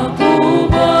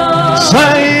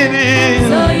zaidi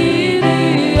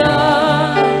ya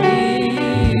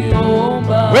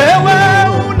niomba. Wewe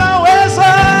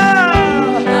unaweza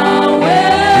kufanya,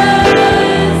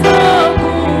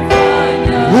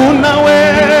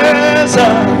 unaweza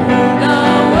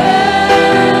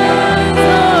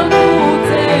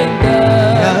kutenda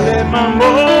yale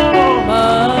mambo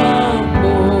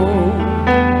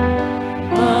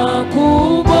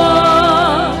makubwa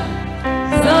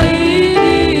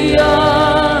zaidi ya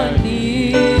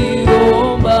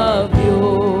niombavyo.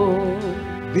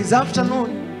 This afternoon,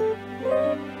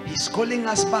 he's calling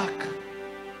us back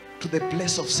to the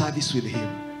place of service with him.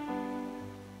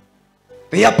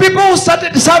 There are people who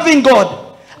started serving God,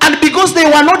 and because they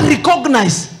were not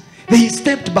recognized, they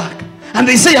stepped back. And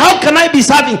they say, how can I be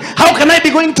serving? How can I be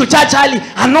going to church early?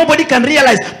 And nobody can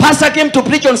realize, pastor came to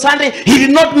preach on Sunday, he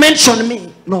did not mention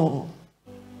me. No.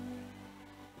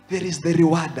 There is the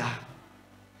rewarder.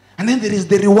 And then there is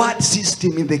the reward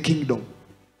system in the kingdom.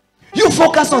 You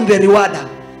focus on the rewarder.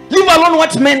 Leave alone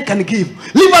what men can give.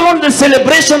 Leave alone the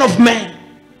celebration of men.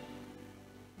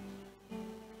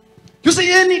 You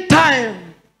see, any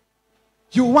time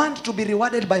you want to be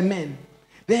rewarded by men,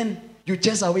 then you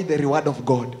chase away the reward of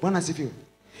God.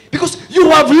 Because you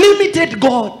have limited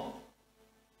God.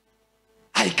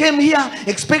 I came here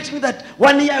expecting that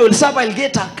 1 year I will serve, I'll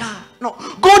get a car. No,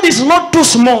 God is not too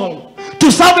small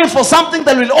to serve him for something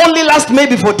that will only last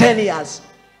maybe for 10 years.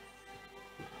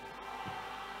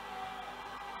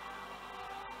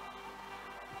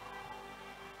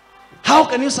 How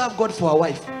can you serve God for a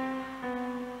wife?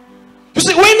 You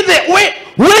see, when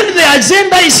the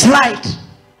agenda is right,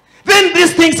 then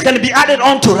these things can be added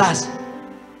on to us.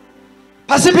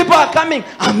 I see people are coming,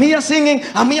 I'm here singing,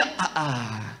 I'm here.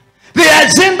 The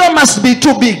agenda must be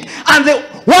too big. And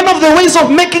one of the ways of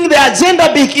making the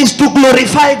agenda big is to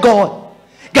glorify God.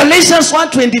 Galatians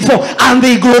 1:24, and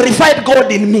they glorified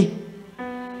God in me.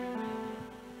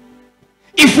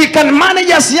 If we can manage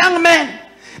as young men,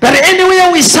 that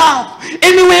anywhere we serve,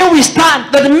 anywhere we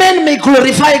stand, that men may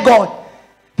glorify God,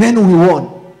 then we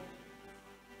won.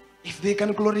 If they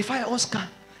can glorify Oscar,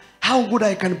 how good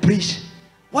I can preach.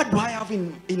 What do I have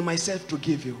in myself to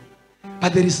give you?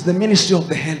 But there is the ministry of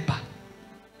the helper.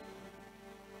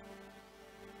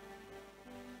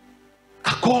 A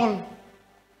call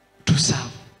to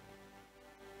serve.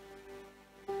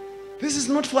 This is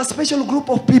not for a special group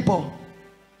of people.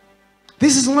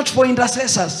 This is not for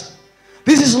intercessors.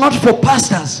 This is not for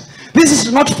pastors. This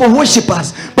is not for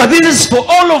worshippers. But this is for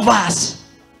all of us.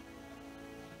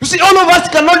 You see, all of us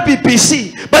cannot be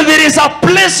PC. But there is a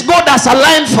place God has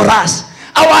aligned for us.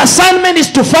 Our assignment is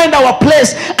to find our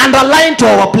place and align to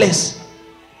our place.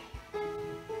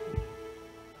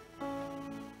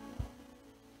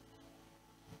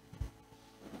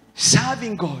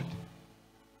 Serving God.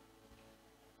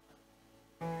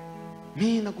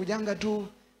 Mimi nakujanga tu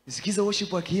nisikize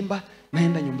worship wakiimba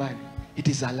naenda nyumbani. It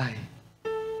is a lie.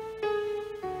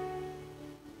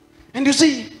 And you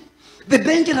see, the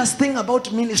dangerous thing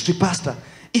about ministry, pastor,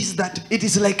 is that it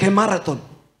is like a marathon.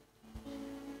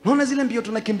 Naona zile mbio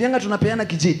tunakimbianga tunapeana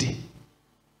kijiti.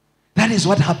 That is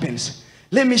what happens.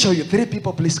 Let me show you. 3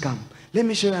 people, please come. Let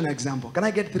me show you an example. Can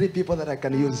I get 3 people that I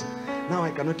can use? Now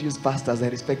I cannot use pastors. I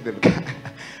respect them.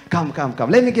 Come.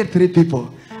 Let me get 3 people.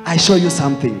 I show you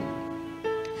something.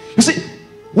 You see,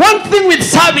 one thing with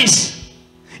service,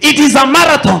 it is a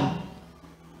marathon.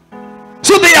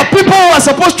 So there are people who are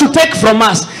supposed to take from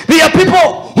us. There are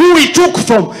people who we took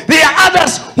from. There are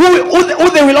others who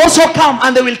they will also come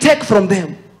and they will take from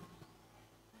them.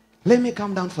 Let me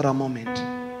come down for a moment.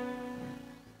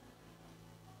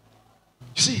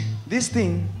 You see, this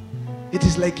thing, it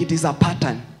is like it is a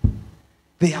pattern.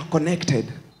 They are connected.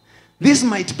 This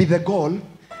might be the goal.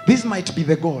 This might be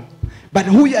the goal. But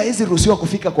huyu hawezi ruhusiwa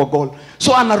kufika kwa goal.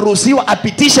 So anaruhusiwa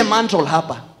apitishe mantle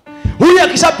hapa. Huyu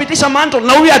akishapitisha mantle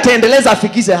na huyu ataendeleza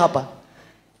afikize hapa.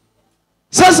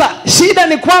 Sasa shida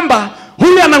ni kwamba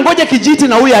huyu anangoja kijiti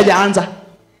na huyu hajaanza.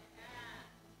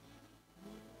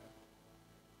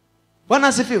 Bwana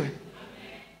asifiwe.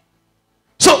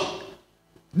 So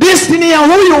destiny ya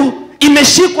huyu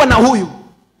imeshikwa na huyu.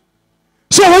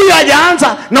 So huyu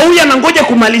hajaanza na huyu anangoja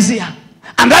kumalizia.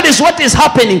 And that is what is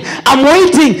happening. I'm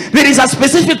waiting. There is a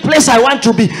specific place I want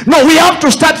to be. No, we have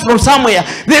to start from somewhere.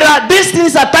 There are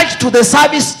destinies attached to the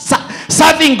service,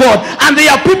 serving God. And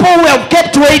there are people who have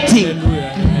kept waiting.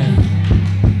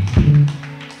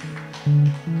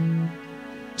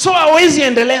 So hawawezi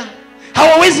endelea.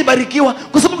 Hawawezi barikiwa.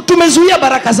 Kwa sababu tumezuia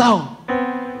baraka zao.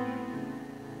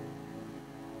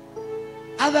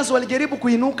 Others walijaribu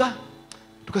kuinuka.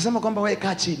 Tukasema kwamba wewe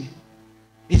kaa chini.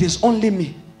 It is only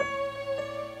me.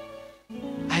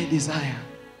 I desire.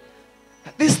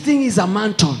 This thing is a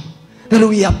mantle that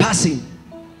we are passing.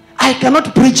 I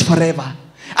cannot preach forever.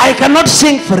 I cannot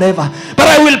sing forever. But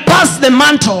I will pass the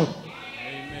mantle.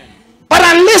 Amen. But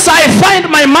unless I find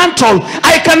my mantle,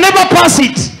 I can never pass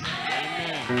it.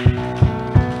 Amen.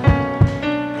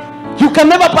 You can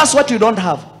never pass what you don't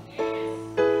have.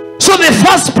 So the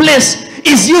first place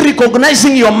is you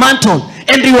recognizing your mantle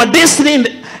and your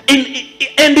destiny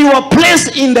and your place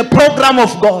in the program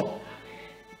of God.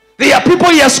 There are people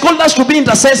he has called us to be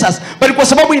intercessors, but kwa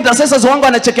sababu intercessors wangu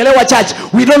wanachekelewa church,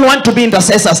 we don't want to be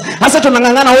intercessors. Hasa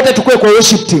tunangangana wote tukue kwa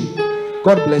worship team.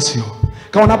 God bless you.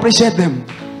 Come on, appreciate them.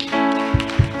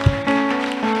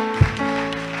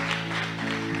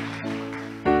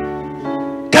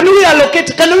 Can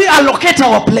we allocate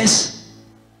our place?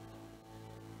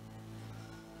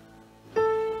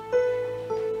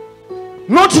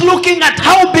 Not looking at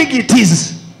how big it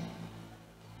is.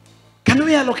 Can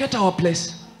we allocate our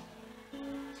place?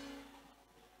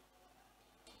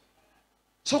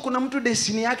 So kuna mtu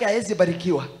destiny yake haiwezi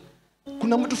barikiwa.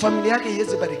 Kuna mtu familia yake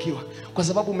haiwezi barikiwa kwa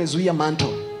sababu umezuia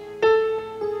mantle.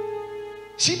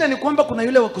 Shida ni kwamba kuna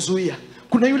yule wa kuzuia.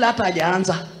 Kuna yule hata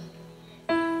hajaanza.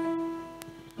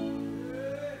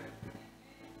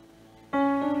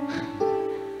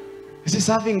 You see,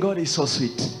 serving God is so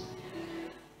sweet.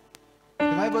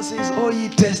 The Bible says, "Oh, ye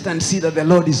taste and see that the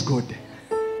Lord is good."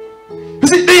 You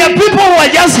see, there are people who are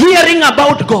just hearing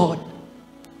about God.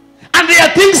 And there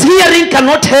are things hearing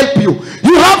cannot help you.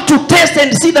 You have to taste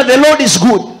and see that the Lord is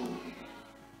good.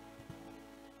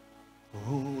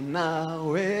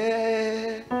 Unaweza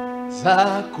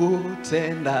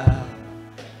kutenda.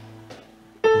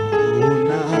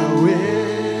 Unaweza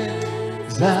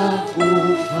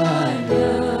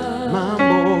kufanya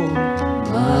mambo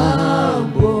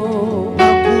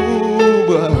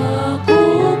makubwa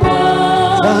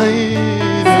zaidi.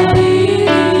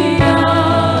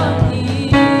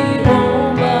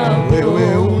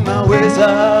 Unaweza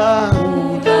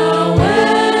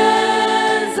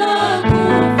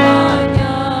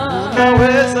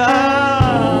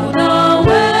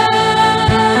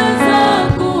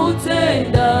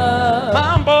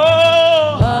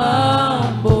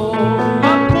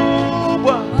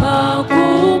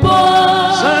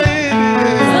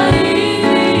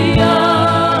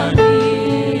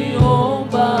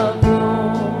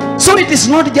is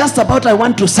not just about I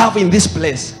want to serve in this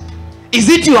place. Is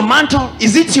it your mantle?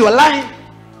 Is it your line?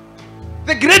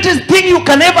 The greatest thing you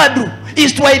can ever do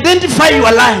is to identify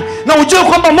your line. Na ujue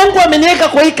kwamba Mungu ameniweka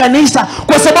kwa hii kanisa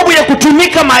kwa sababu ya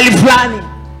kutumika mahali fulani.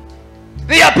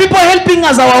 There are people helping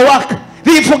us our work.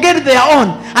 They forget their own.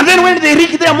 And then when they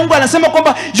reach there, Mungu anasema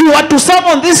kwamba you are to serve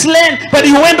on this lane, but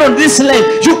you went on this lane.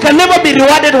 You can never be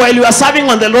rewarded while you are serving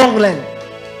on the wrong lane.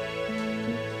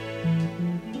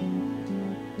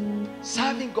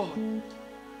 Serving God.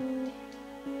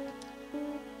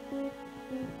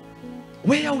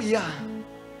 Where we are,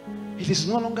 it is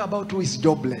no longer about who is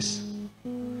jobless.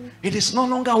 It is no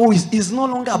longer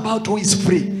about who is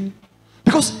free.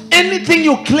 Because anything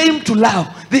you claim to love,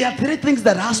 there are three things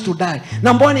that has to die.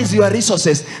 Number one is your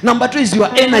resources. Number two is your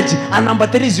energy. And number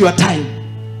three is your time.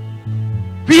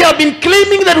 We have been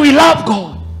claiming that we love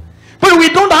God, but we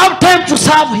don't have time to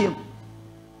serve Him.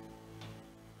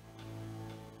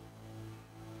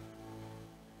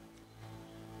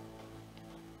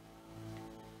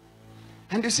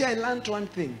 And you see, I learned one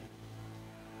thing.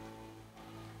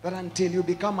 That until you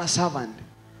become a servant,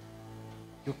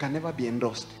 you can never be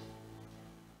endorsed.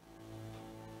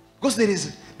 Because there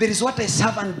is what a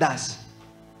servant does.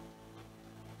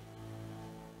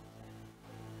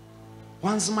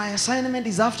 Once my assignment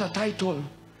is after title,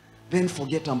 then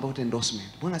forget about endorsement.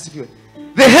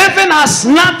 The heaven has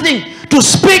nothing to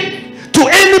speak to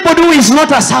anybody who is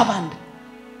not a servant.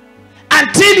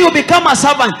 Until you become a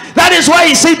servant. That is why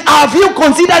he said, have you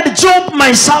considered Job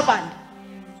my servant?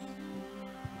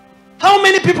 How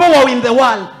many people were in the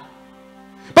world?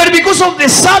 But because of the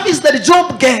service that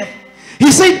Job gave,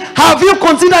 he said, have you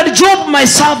considered Job my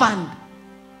servant?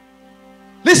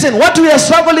 Listen, what we are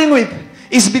struggling with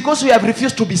is because we have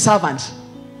refused to be servants.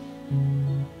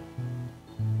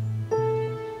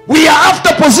 We are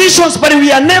after positions, but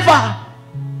we are never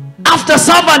after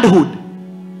servanthood.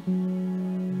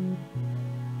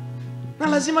 Na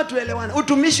lazima tuelewane.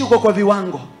 Utumishi uko kwa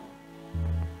viwango.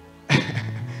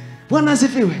 Bwana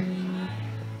asifiwe.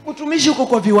 Utumishi uko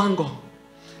kwa viwango.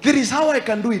 There is how I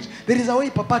can do it. There is a way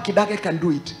Papa Kidake can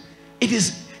do it. It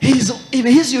is in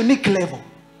his unique level.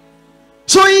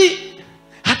 So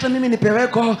hata mimi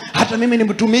nipeweko, hata mimi ni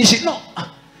mtumishi. No.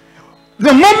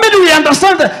 The moment we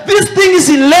understand that this thing is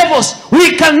in levels,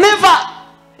 we can never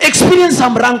experience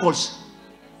some wrangles.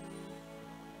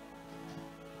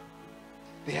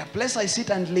 There are places I sit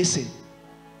and listen.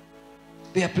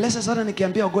 There are places that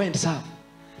nikiambia go and serve,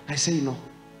 I say no.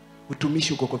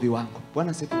 Utumishi uko kwa viwango.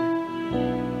 Bwana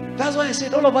asifiwe. That's why I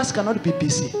said all of us cannot be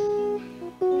busy.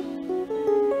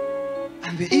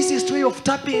 And the easiest way of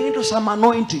tapping into some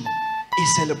anointing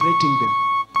is celebrating them.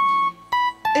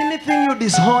 Anything you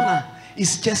dishonor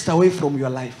is just away from your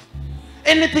life.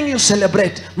 Anything you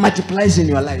celebrate multiplies in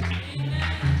your life.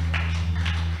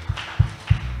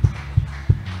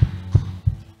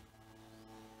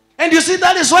 And you see,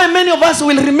 that is why many of us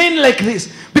will remain like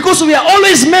this. Because we are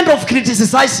always meant of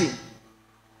criticizing.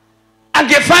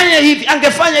 Angefanya hivi,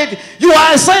 angefanya hivi. Your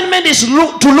assignment is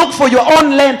to look for your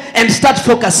own lane and start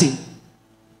focusing.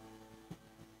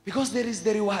 Because there is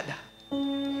the rewarder.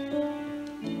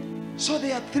 So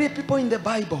there are three people in the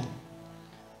Bible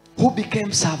who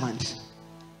became servants.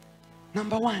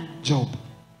 Number one, Job.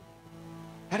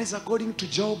 That is according to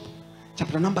Job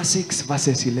chapter number 6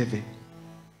 verses 11.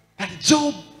 That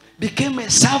Job became a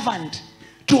servant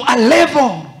to a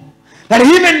level that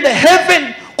even the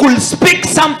heaven could speak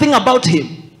something about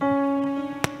him.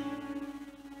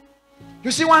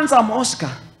 You see, once I'm Oscar,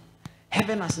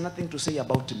 heaven has nothing to say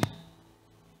about me.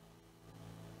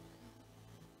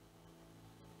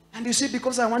 And you see,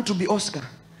 because I want to be Oscar,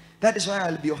 that is why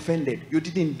I'll be offended. You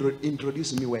didn't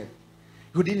introduce me well.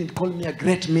 You didn't call me a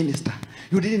great minister.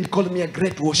 You didn't call me a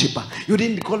great worshiper. You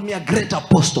didn't call me a great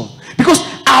apostle. Because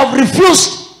I've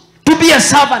refused to be a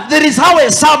servant. There is how a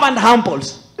servant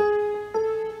humbles.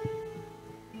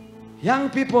 Young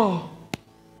people,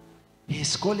 he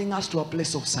is calling us to a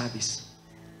place of service.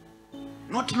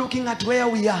 Not looking at where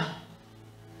we are.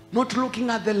 Not looking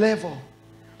at the level.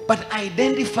 But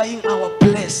identifying our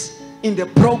place in the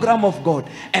program of God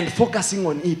and focusing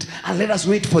on it. And let us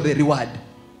wait for the reward.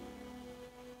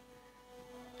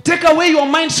 Take away your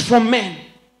minds from men.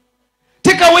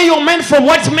 Take away your mind from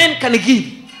what men can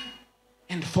give.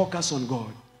 And focus on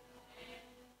God.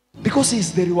 Because He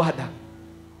is the rewarder.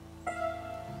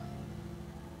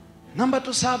 Number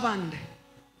two servant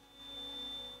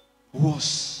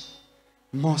was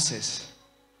Moses.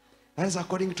 That is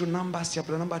according to Numbers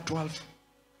chapter number 12.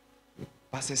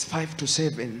 Verses 5 to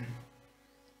 7.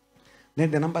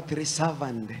 Then the number three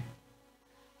servant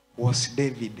was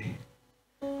David.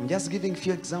 I'm just giving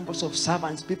few examples of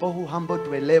servants, people who humbled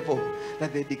to a level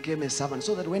that they became a servant,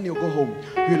 so that when you go home,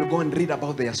 you'll go and read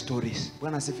about their stories.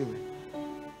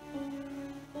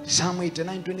 Psalm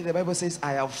 89:20, the Bible says,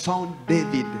 I have found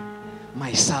David,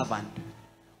 my servant.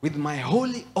 With my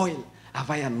holy oil have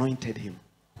I anointed him.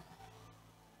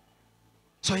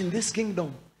 So in this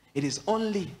kingdom, it is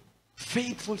only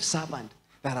faithful servants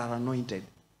that are anointed.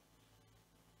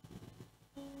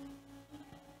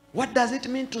 What does it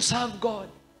mean to serve God?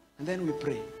 And then we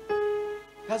pray.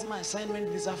 That's my assignment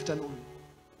this afternoon.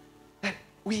 That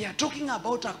we are talking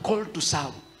about a call to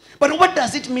serve. But what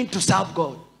does it mean to serve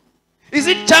God? Is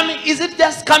it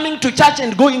just coming to church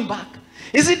and going back?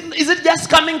 Is it just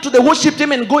coming to the worship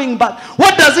team and going back?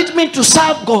 What does it mean to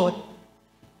serve God?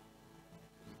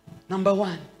 Number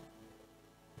one,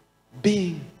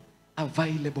 being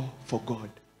available for God.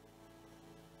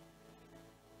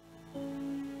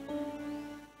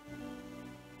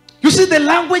 You see, the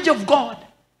language of God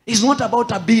is not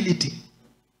about ability,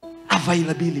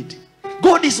 availability.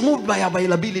 God is moved by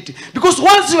availability. Because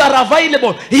once you are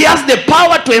available, He has the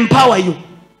power to empower you.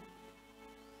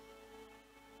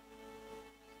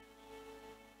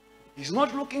 He's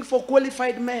not looking for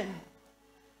qualified men,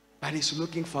 but He's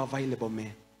looking for available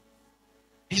men.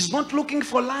 He's not looking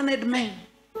for learned men,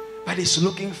 but He's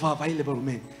looking for available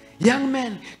men. Young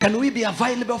men, can we be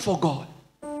available for God?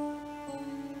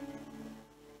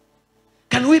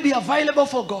 Can we be available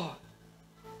for God?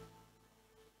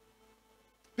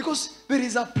 Because there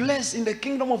is a place in the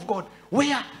kingdom of God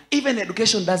where even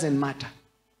education doesn't matter.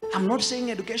 I'm not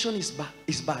saying education is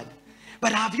bad.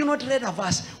 But have you not read a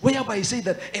verse whereby he said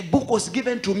that a book was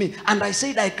given to me and I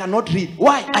said I cannot read?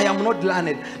 Why? I am not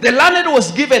learned. The learned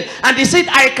was given and he said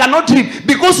I cannot read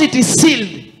because it is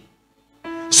sealed.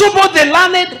 So both the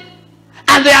learned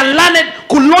and the unlearned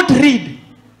could not read.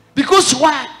 Because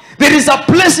why? There is a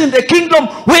place in the kingdom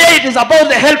where it is about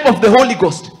the help of the Holy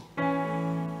Ghost.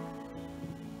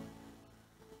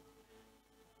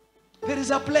 There is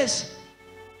a place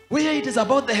where it is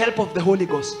about the help of the Holy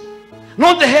Ghost.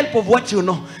 Not the help of what you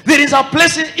know. There is a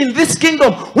place in this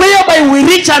kingdom whereby we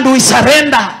reach and we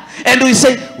surrender. And we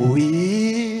say,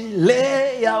 we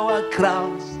lay our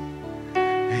crowns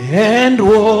and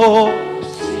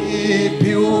worship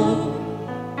you.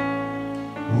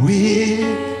 We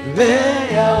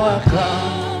lay our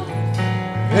crowns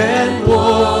and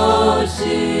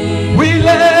worship. We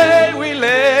lay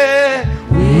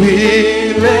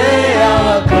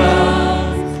our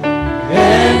crowns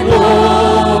and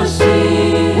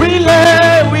worship. We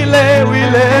lay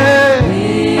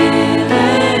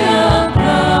our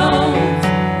crowns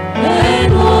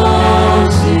and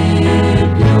worship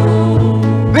you.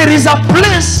 There is a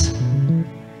place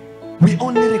we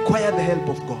only require the help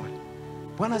of God.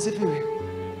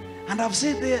 And I've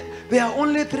said there are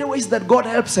only 3 ways that God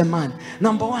helps a man.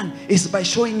 Number 1 is by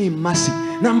showing him mercy.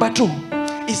 Number 2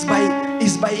 is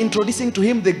by introducing to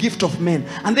him the gift of men.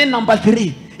 And then number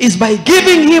 3 is by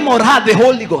giving him or her the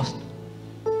Holy Ghost.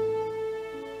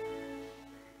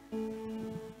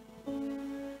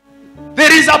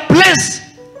 There is a place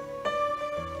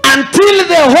until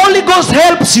the Holy Ghost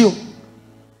helps you,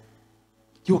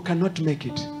 you cannot make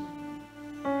it.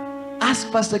 Ask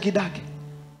Pastor Kidaki.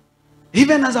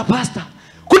 Even as a pastor,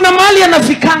 kuna mali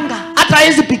anafikanga hata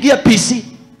hawezi pigia PC.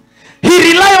 He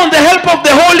rely on the help of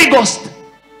the Holy Ghost.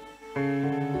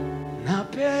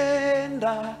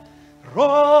 Napenda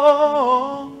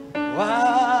roho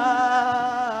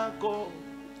wako,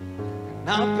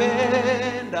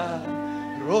 napenda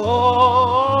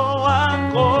roho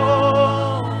wako,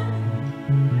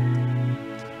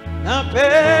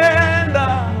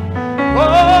 napenda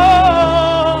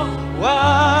roho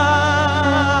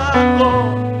wako,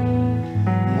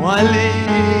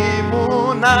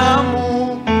 mwalimu na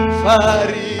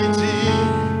mfariji.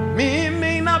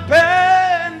 Mimi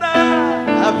napenda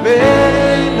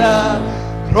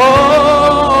roho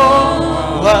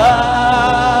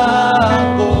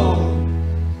wako,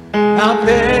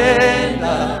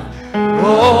 napenda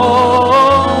roho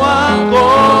wako,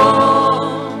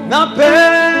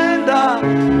 napenda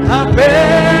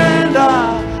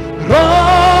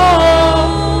roho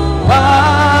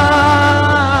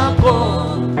wako,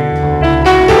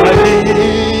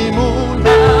 mwalimu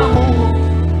na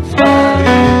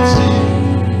mfariji.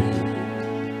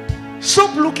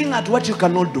 Stop looking at what you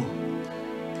cannot do.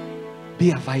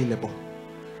 Be available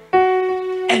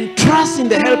and trust in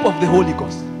the help of the Holy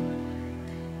Ghost.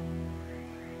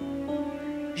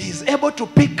 He is able to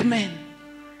pick men,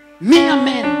 mere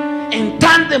men, and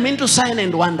turn them into signs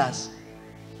and wonders.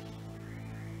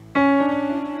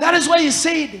 That is why he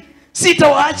said,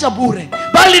 sitawaacha bure,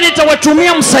 bali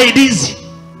nitawatumia msaidizi.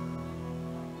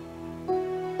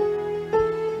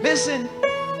 Listen,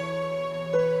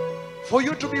 for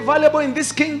you to be valuable in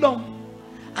this kingdom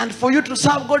and for you to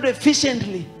serve God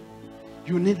efficiently,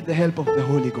 you need the help of the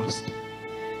Holy Ghost.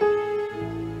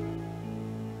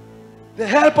 The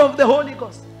help of the Holy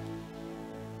Ghost.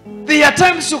 There are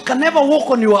times you can never walk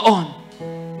on your own.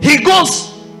 He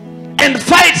goes and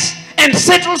fights and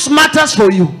settles matters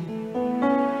for you.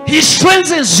 He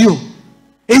strengthens you.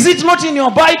 Is it not in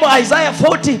your Bible, Isaiah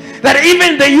 40, that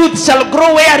even the youth shall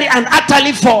grow weary and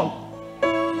utterly fall?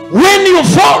 When you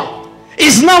fall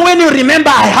is now when you remember,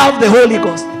 I have the Holy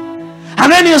Ghost.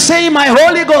 And when you say, my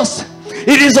Holy Ghost,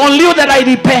 it is on you that I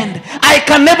depend. I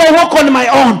can never walk on my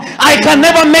own. I can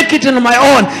never make it on my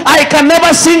own. I can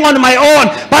never sing on my own.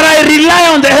 But I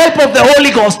rely on the help of the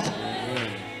Holy Ghost.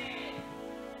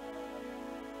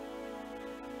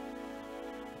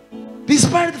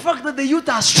 Despite the fact that the youth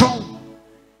are strong,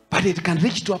 but it can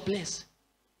reach to a place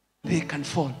they can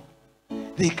fall.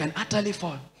 They can utterly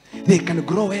fall. They can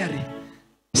grow weary.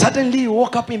 Suddenly you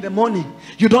woke up in the morning,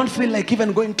 you don't feel like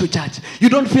even going to church. You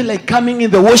don't feel like coming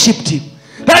in the worship team.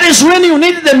 That is when you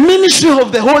need the ministry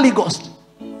of the Holy Ghost.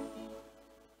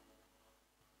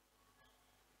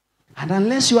 And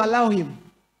unless you allow him,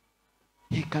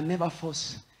 he can never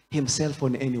force himself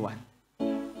on anyone.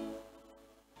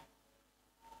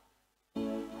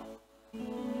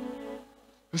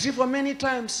 You see, for many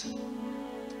times,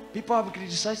 people have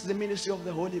criticized the ministry of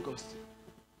the Holy Ghost.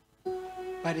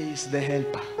 But he is the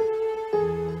helper.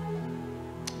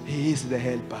 He is the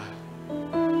helper.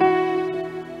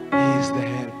 He is the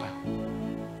helper.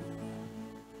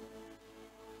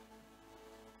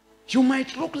 You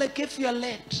might look like if you are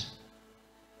late,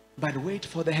 but wait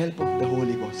for the help of the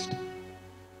Holy Ghost.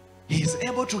 He is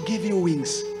able to give you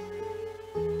wings.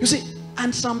 You see,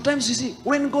 and sometimes you see,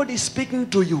 when God is speaking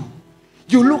to you,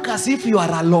 you look as if you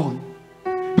are alone.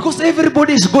 Because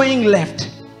everybody is going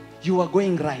left, you are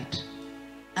going right.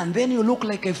 And then you look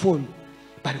like a fool.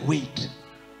 But wait.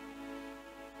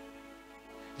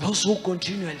 Those who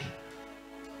continually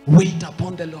wait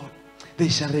upon the Lord, they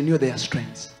shall renew their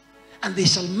strength. And they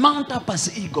shall mount up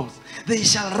as eagles. They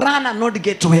shall run and not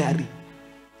get weary.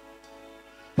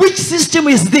 Which system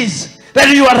is this?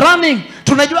 That you are running.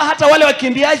 Tunajua hata wale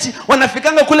wakimbiaji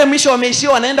wanafikanga kule mwisho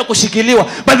wameishia wanaenda kushikiliwa.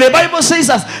 But the Bible says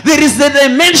us, there is the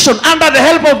dimension under the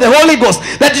help of the Holy Ghost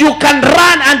that you can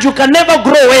run and you can never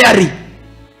grow weary.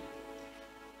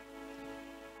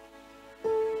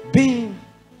 Being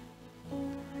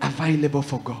available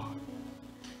for God.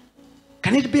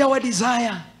 Can it be our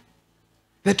desire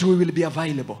that we will be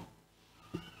available?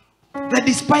 That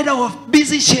despite our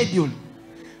busy schedule,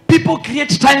 people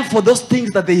create time for those things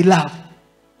that they love.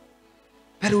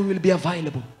 That we will be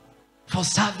available for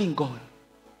serving God.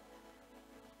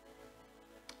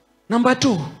 Number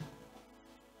 2,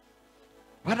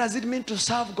 what does it mean to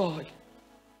serve God?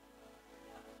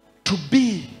 To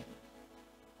be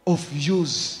of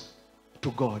use to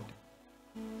God.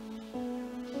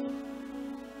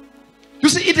 You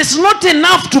see, it is not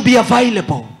enough to be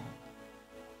available,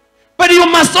 but you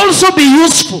must also be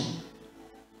useful.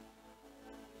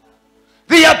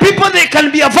 There are people, they can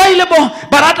be available,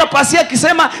 but hata pasia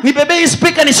kisema nibebe hii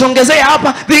speaker nisongezee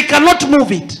hapa, they cannot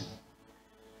move it.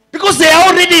 Because they are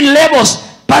already in levels.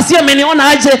 Pasia ameniona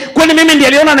aje, kwani mimi ndiye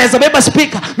aliona naweza beba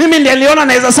speaker, mimi ndiye aliona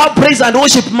naweza serve praise and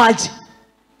worship maji.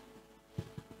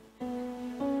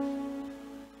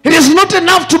 It is not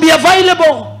enough to be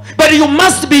available, but you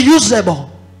must be usable.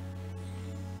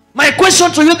 My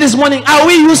question to you this morning, are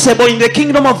we usable in the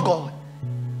kingdom of God?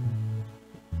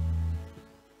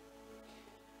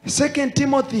 2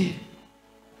 Timothy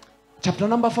chapter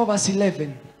number 4 verse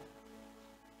 11.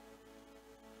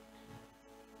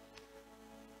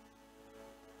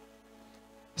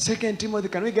 Second Timothy,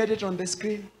 can we get it on the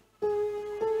screen?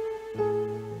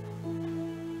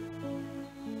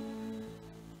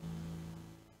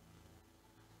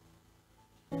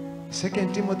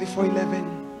 Second Timothy 4:11.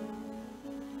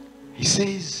 He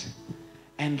says,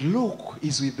 and Luke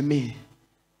is with me.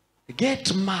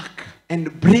 Get Mark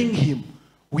and bring him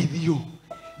with you,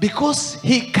 because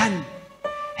he can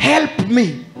help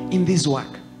me in this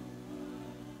work.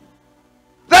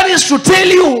 That is to tell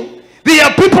you, there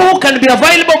are people who can be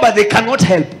available but they cannot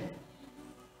help.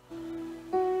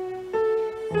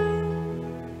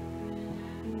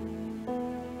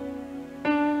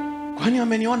 Kwani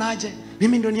wameniona aje?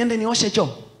 Mimi ndo niende nioshe choo?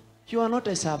 You are not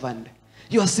a servant.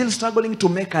 You are still struggling to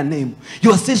make a name.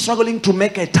 You are still struggling to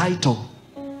make a title.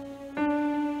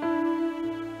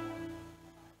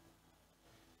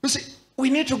 You see, we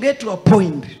need to get to a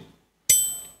point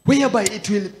whereby it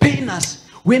will pain us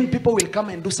when people will come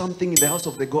and do something in the house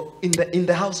of the God, in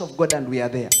the house of God, and we are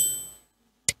there.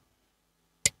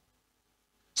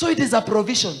 So it is a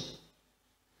provision.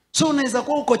 So unaweza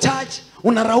kuwa uko church,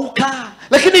 unarauka,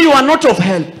 lakini you are not of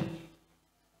help.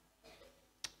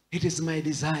 It is my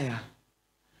desire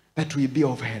that we be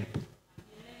of help.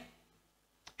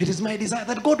 It is my desire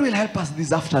that God will help us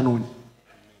this afternoon.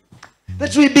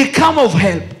 That we become of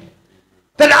help.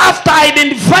 That after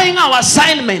identifying our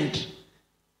assignment,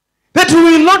 that we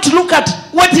will not look at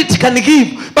what it can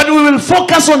give, but we will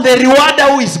focus on the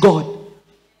rewarder who is God.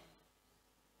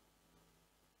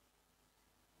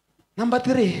 Number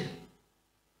 3,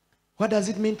 what does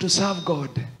it mean to serve God?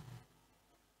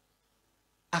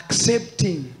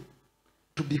 Accepting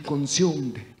to be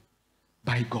consumed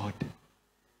by God.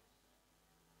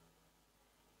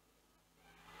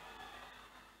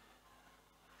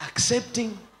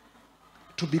 Accepting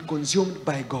to be consumed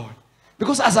by God.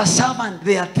 Because as a servant,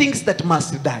 there are things that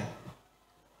must die.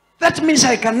 That means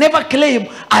I can never claim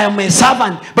I am a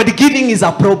servant, but giving is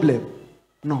a problem.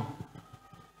 No.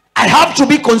 I have to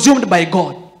be consumed by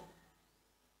God.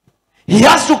 He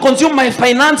has to consume my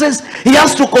finances. He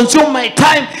has to consume my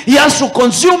time. He has to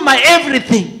consume my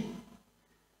everything.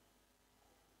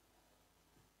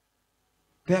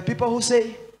 There are people who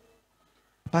say,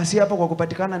 pasi hapa kwa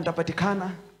kupatikana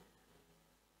nitapatikana.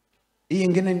 Hii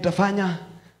ingine nitafanya,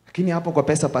 lakini hapo kwa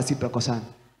pesa pasi pakosana.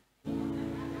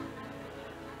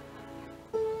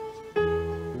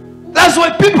 That's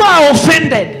why people are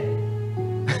offended.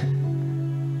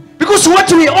 Because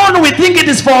what we own, we think it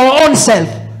is for our own self.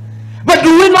 But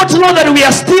do we not know that we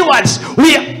are stewards?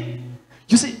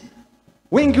 You see,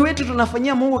 wengi wetu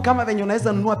tunafanyia Mungu kama venye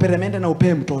unaweza nunua peremende na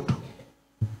upee mtoto.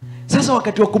 Sasa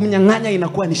wakati wa kumnyang'anya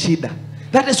inakuwa ni shida.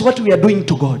 That is what we are doing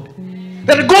to God.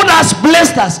 That God has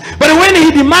blessed us, but when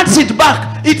He demands it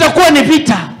back, itakuwa ni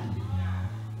vita.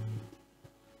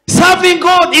 Serving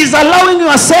God is allowing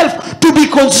yourself to be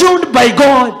consumed by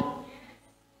God.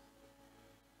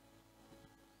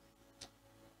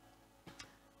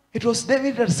 It was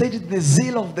David that said, the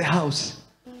zeal of the house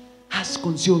has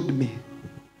consumed me.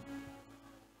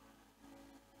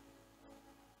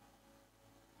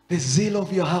 The zeal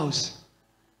of your house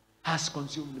has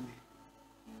consumed me.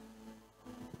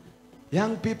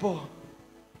 Young people,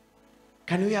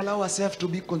 can we allow ourselves to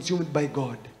be consumed by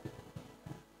God?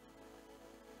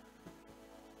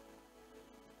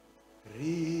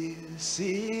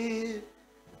 Receive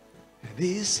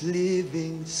this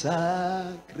living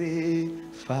sacrifice.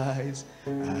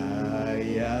 I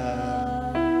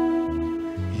am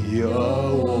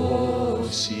your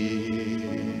worship.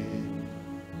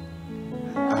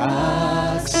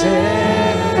 Accept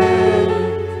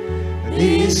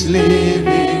this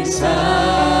living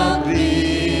sacrifice.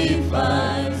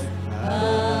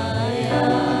 I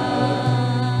am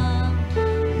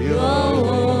your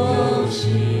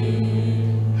worship.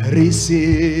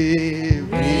 Receive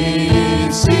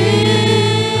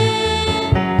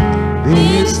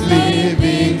this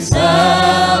living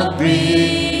sacrifice.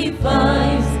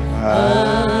 I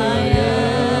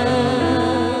am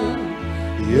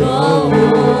your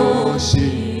worship.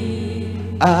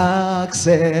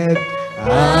 Accept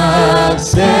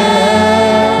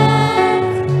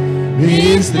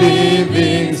this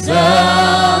living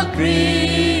sacrifice.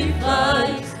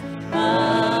 I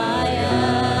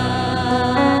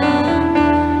am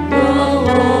your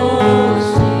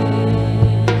worship.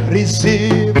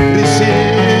 Receive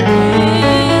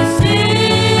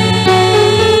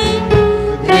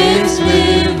this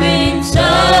living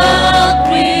sacrifice.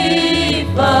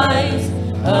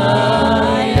 I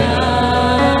am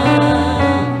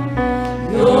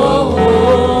your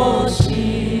worship.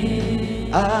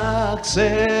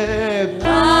 Accept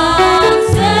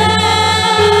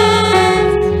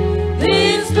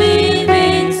this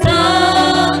living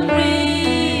sacrifice.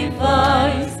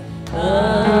 I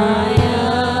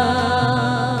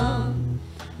am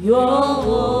your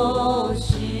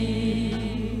worship.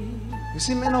 You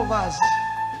see, many of us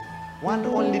want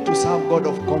only to serve God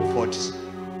of comforts.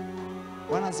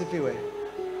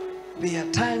 There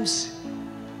are times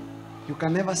you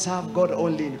can never serve God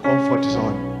only in comfort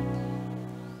zone.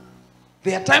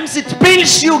 There are times it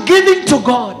pains you giving to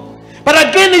God, but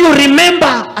again you remember,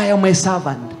 I am a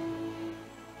servant.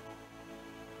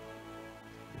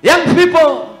 Young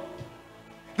people,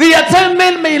 there are times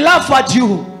men may laugh at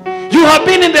you. You have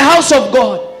been in the house of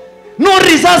God. No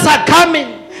results are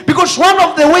coming. Because one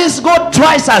of the ways God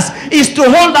tries us is to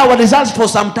hold our results for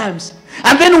some times.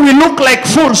 And then we look like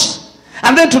fools.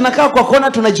 And then tunakaa kwa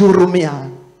kona tunajihurumia.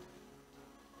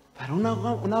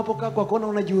 Unapokaa kwa kona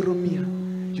unajihurumia.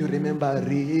 You remember,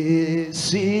 receive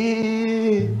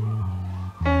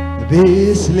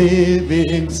this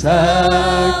living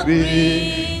sacrifice.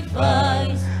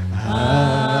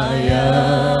 I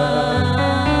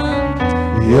am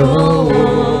your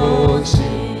worship.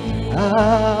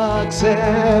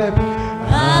 Accept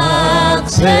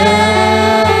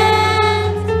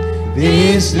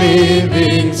this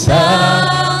living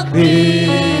sacrifice.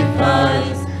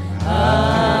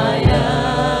 I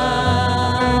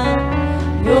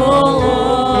am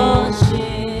your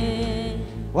worship.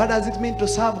 What does it mean to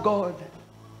serve God?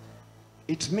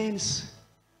 It means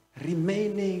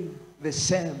remaining the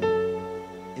same,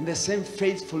 in the same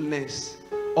faithfulness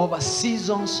over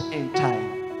seasons and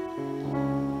time.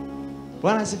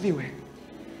 Bwana asifiwe.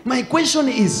 My question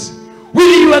is,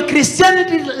 will your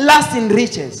Christianity last in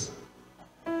riches?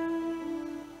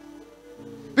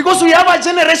 Because we have a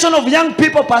generation of young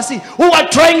people, Pasi, who are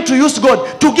trying to use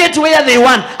God to get where they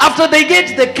want. After they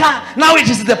get the car, now it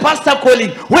is the pastor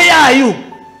calling. Where are you?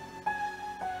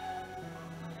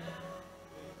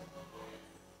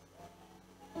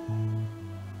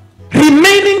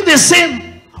 Remaining the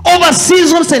same over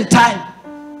seasons and time.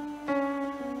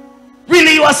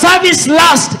 Will your service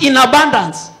last in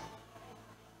abundance?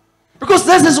 Because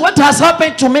this is what has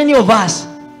happened to many of us.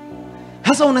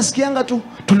 Hasa unasikianga tu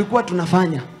tulikuwa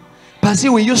tunafanya. Pasi,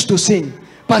 we used to sing.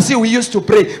 Pasi, we used to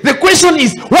pray. The question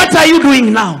is, what are you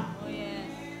doing now?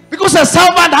 Because a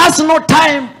servant has no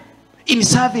time in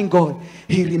serving God.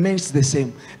 He remains the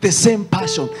same. The same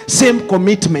passion, same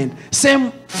commitment,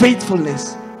 same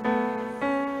faithfulness.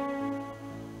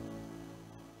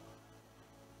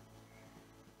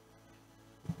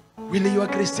 Will your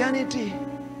Christianity?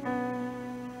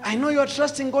 I know you are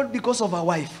trusting God because of a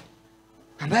wife.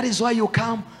 And that is why you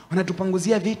come,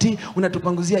 unatupanguzia viti,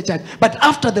 unatupanguzia church. But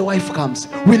after the wife comes,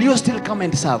 will you still come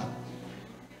and serve?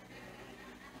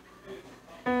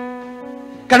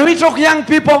 Can we talk, young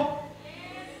people?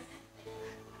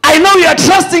 I know you are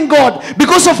trusting God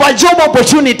because of a job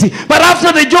opportunity. But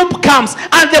after the job comes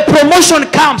and the promotion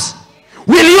comes,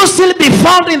 will you still be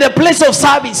found in the place of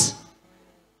service?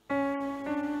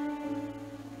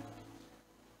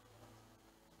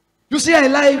 You see,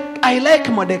 I like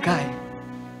Mordecai.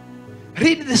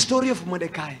 Read the story of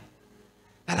Mordecai.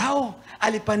 That how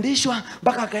alipandishwa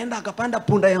mpaka akaenda akapanda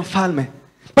punda ya mfalme.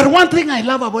 But one thing I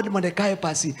love about Mordecai,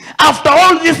 Pasi, after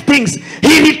all these things,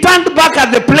 he returned back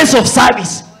at the place of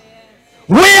service.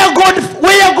 Where God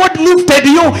lifted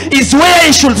you is where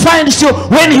he should find you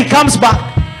when he comes back.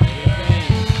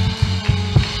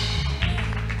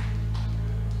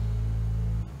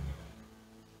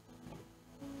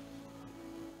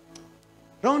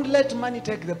 Don't let money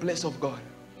take the place of God.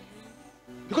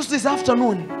 Because this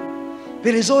afternoon,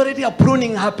 there is already a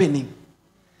pruning happening.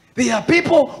 There are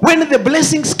people, when the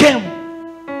blessings came,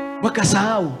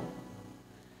 wakasahau.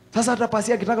 Sasa hata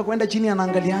Pasi akitaka kwenda chini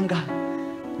anaangalianga,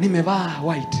 nimevaa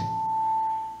white.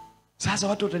 Sasa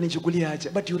watu watanichukulia aje.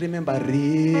 But you remember,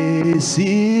 receive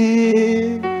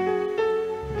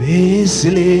this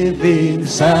living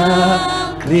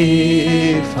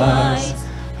sacrifice.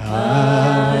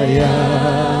 I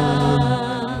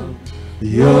am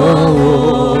your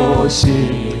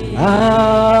worship.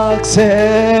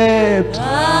 Accept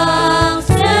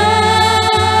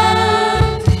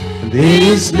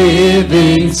this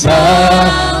living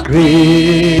sacrifice.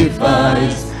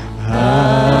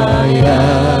 I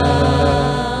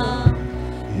am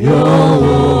your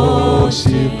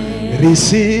worship.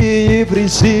 Receive.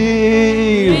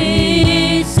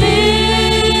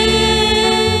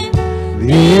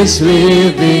 This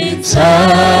living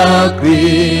sacrifice.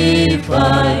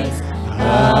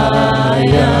 I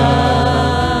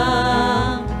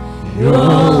am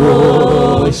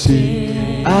your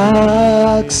worship.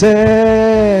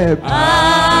 Accept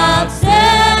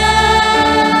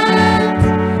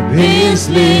this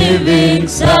living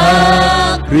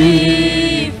sacrifice.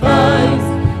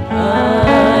 I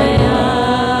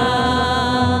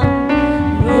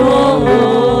am your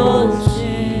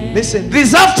worship. Listen,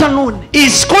 this afternoon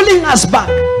is calling us back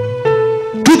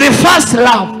to the first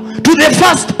love, to the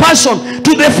first passion,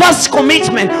 to the first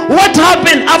commitment. What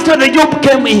happened after the job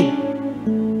came in?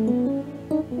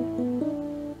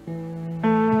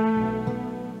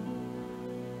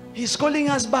 He's calling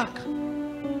us back.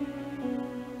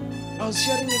 I was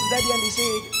sharing with Daddy and he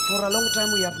said, for a long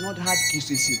time we have not had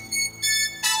QCC.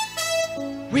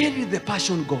 Where did the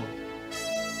passion go?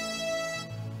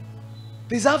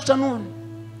 This afternoon,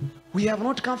 we have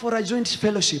not come for a joint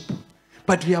fellowship,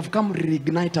 but we have come to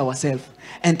reignite ourselves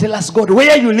and tell us, God,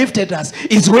 where you lifted us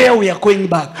is where we are going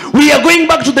back. We are going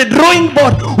back to the drawing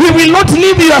board. We will not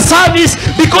leave your service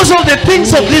because of the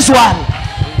things of this world.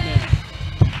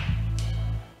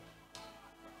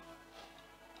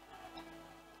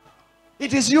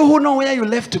 It is you who know where you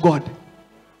left God.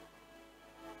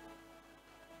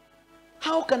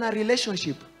 How can a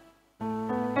relationship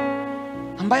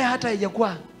ambaye hata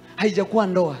haijakuwa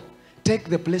ndoa. Take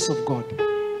the place of God.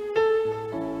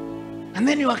 And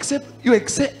then you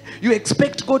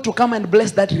expect God to come and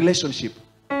bless that relationship.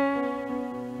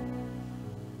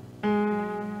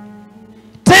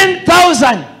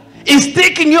 10,000 is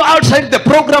taking you outside the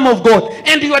program of God,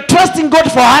 and you are trusting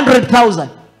God for 100,000.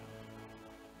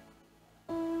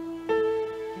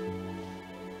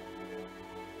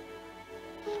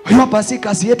 Basi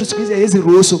kazi yetu siku hizi haiwezi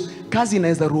ruhusu. Kazi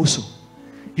inaweza ruhusu.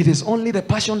 It is only the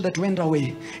passion that went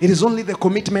away. It is only the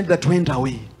commitment that went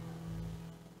away.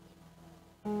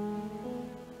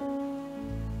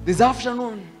 This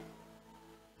afternoon,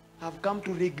 I've come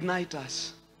to reignite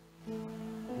us.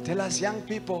 Tell us, young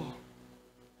people,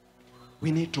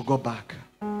 we need to go back.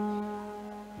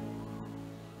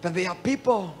 That there are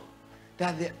people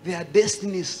that their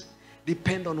destinies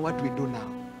depend on what we do now.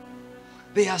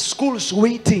 There are schools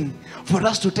waiting for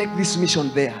us to take this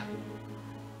mission there.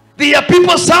 There are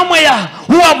people somewhere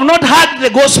who have not heard the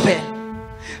gospel.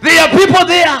 There are people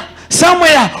there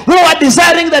somewhere who are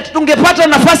desiring that tungepata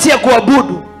nafasi ya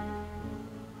kuabudu.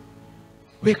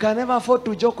 We can never afford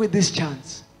to joke with this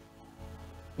chance.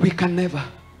 We can never.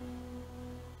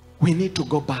 We need to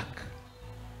go back.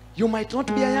 You might not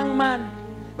be a young man,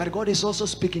 but God is also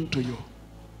speaking to you.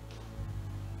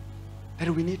 That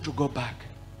we need to go back.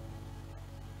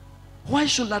 Why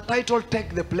should a title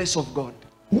take the place of God?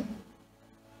 You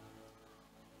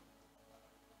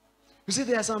see,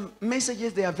 there are some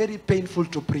messages, they are very painful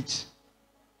to preach.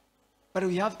 But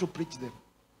we have to preach them.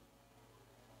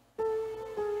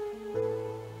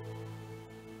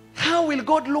 How will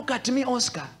God look at me,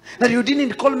 Oscar, that you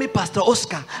didn't call me Pastor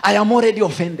Oscar? I am already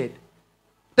offended.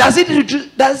 Does it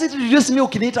reduce me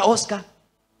ukiniita Oscar?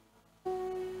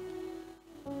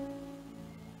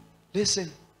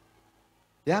 Listen,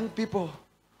 young people,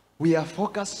 we are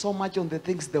focused so much on the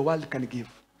things the world can give.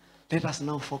 Let us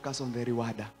now focus on the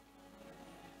rewarder.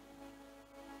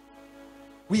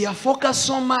 We are focused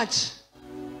so much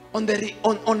on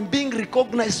being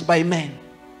recognized by men.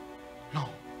 No.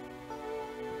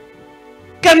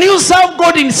 Can you serve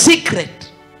God in secret?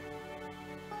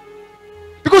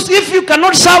 Because if you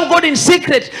cannot serve God in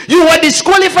secret, you are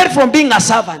disqualified from being a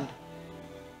servant.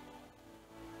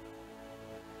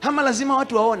 Hama lazima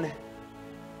watu waone.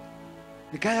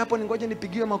 Nikae hapo ningoje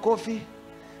nipigiwe makofi,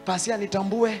 pasia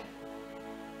nitambue.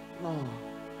 No.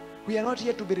 We are not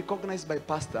here to be recognized by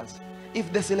pastors.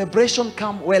 If the celebration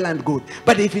come, well and good.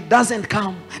 But if it doesn't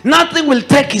come, nothing will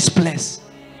take his place.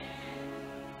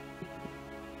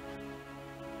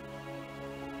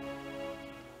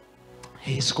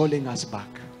 He is calling us back.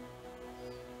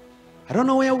 I don't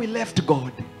know where we left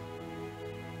God.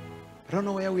 I don't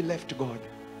know where we left God.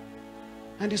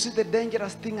 And you see, the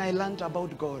dangerous thing I learned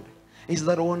about God is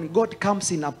that when God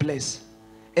comes in a place,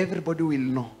 everybody will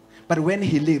know. But when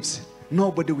he leaves,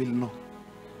 nobody will know.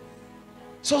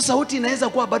 So sauti inaweza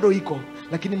kuwa bado iko,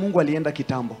 lakini Mungu alienda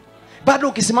kitambo. Bado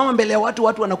ukisimama mbele ya watu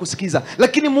wanakusikiza,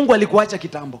 lakini Mungu alikuacha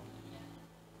kitambo.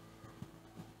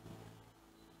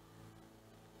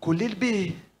 Could it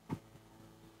be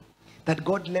that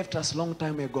God left us long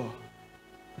time ago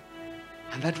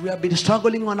and that we have been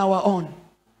struggling on our own?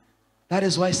 That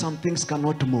is why some things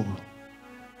cannot move.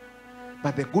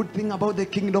 But the good thing about the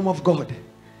kingdom of God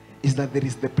is that there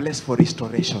is the place for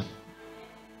restoration.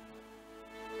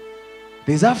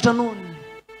 This afternoon,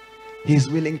 he is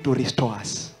willing to restore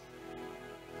us.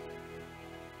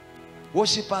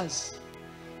 Worshippers,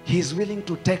 he is willing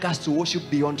to take us to worship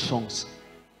beyond songs.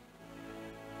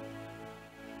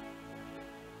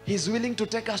 He is willing to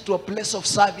take us to a place of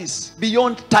service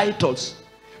beyond titles,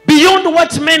 beyond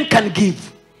what men can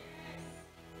give.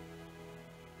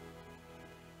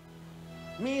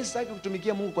 Mimi sitaki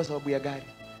kutumikia Mungu kwa sababu ya gari.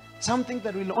 Something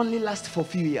that will only last for a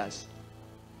few years.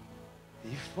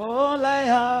 If all I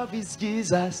have is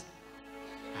Jesus,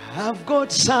 I've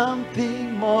got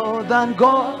something more than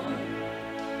God.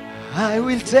 I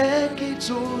will take it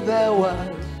to the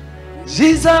world.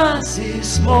 Jesus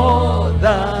is more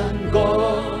than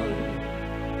God.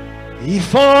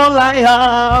 If all I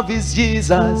have is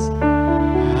Jesus,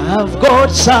 I've got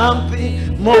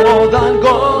something more than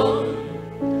God.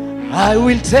 I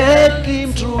will take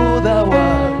him to the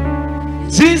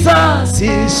world. Jesus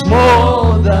is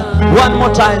more than. One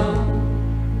more time.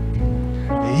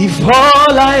 If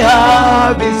all I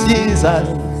have is Jesus,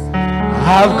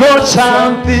 I've got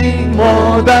something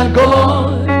more than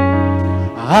God.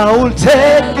 I will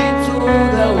take it to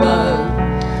the world.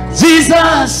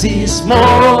 Jesus is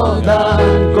more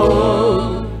than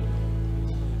God.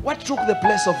 What took the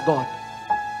place of God?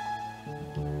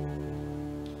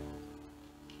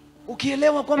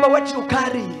 Ukielewa kwamba what you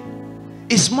carry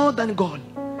is more than God,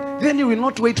 then you will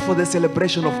not wait for the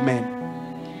celebration of men.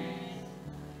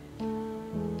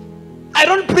 I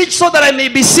don't preach so that I may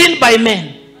be seen by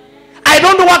men. I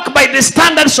don't work by the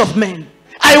standards of men.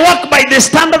 I work by the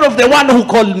standard of the one who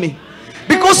called me.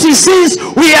 Because he says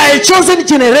we are a chosen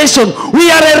generation.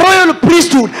 We are a royal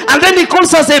priesthood. And then he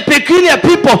calls us a peculiar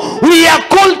people. We are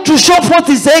called to show forth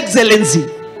his excellency.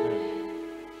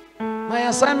 My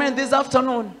assignment this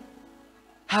afternoon,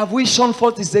 have we shown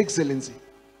forth his excellency?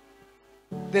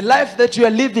 The life that you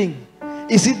are living,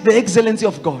 is it the excellency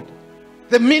of God?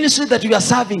 The ministry that you are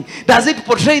serving, does it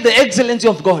portray the excellency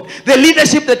of God? The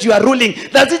leadership that you are ruling,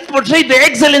 does it portray the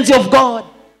excellency of God?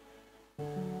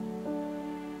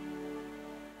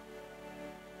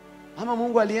 Ama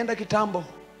Mungu alienda kitambo,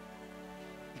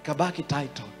 ikabaki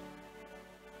title.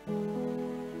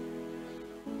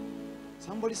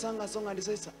 Somebody sang a song and he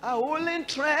says, I wouldn't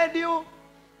trade you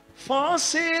for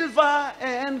silver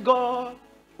and gold.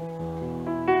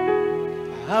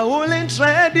 I wouldn't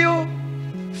trade you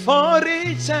for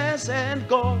riches and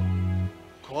gold.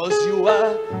 'Cause you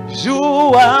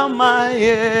are my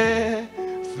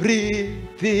everything.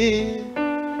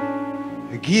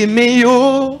 Give me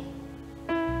you.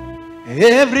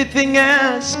 Everything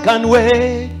else can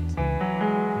wait.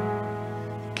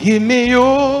 Give me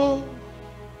you.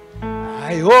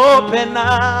 I open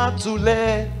up to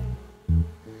let.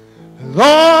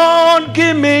 Lord,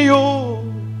 give me you.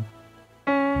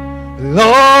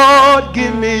 Lord,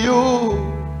 give me you.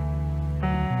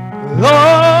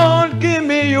 Lord, give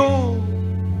me you.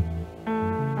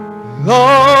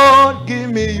 Lord, give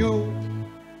me you.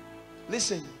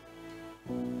 Listen,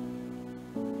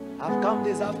 I've come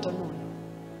this afternoon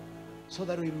so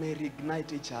that we may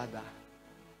reignite each other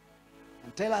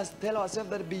and tell ourselves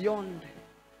that beyond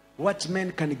what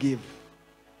men can give,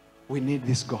 we need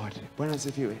this God.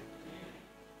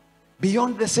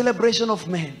 Beyond the celebration of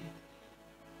men,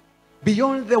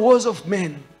 beyond the wars of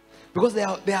men, because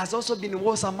there has also been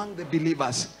wars among the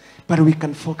believers, but we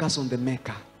can focus on the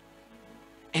maker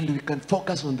and we can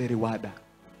focus on the rewarder.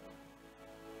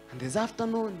 And this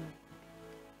afternoon,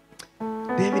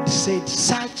 David said,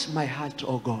 search my heart,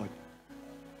 O God.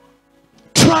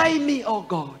 Try me, O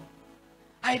God.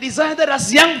 I desire that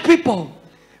as young people,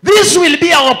 this will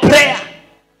be our prayer,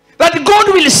 that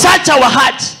God will search our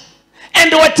hearts.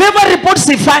 And whatever reports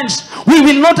he finds, we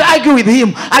will not argue with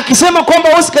him. Akisema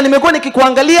kwamba Oscar nimekuwa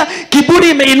nikikuangalia, kiburi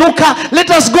imeinuka, let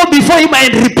us go before him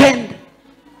and repent.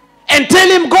 And tell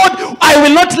him, God, I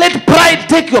will not let pride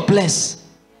take your place.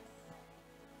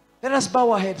 Let us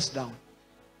bow our heads down.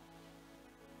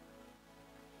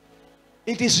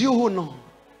 It is you who know.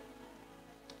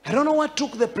 I don't know what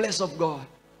took the place of God.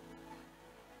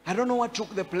 I don't know what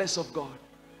took the place of God.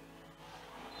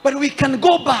 But we can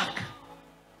go back.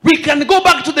 We can go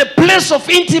back to the place of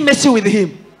intimacy with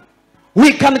him.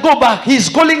 We can go back. He's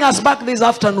calling us back this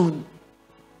afternoon.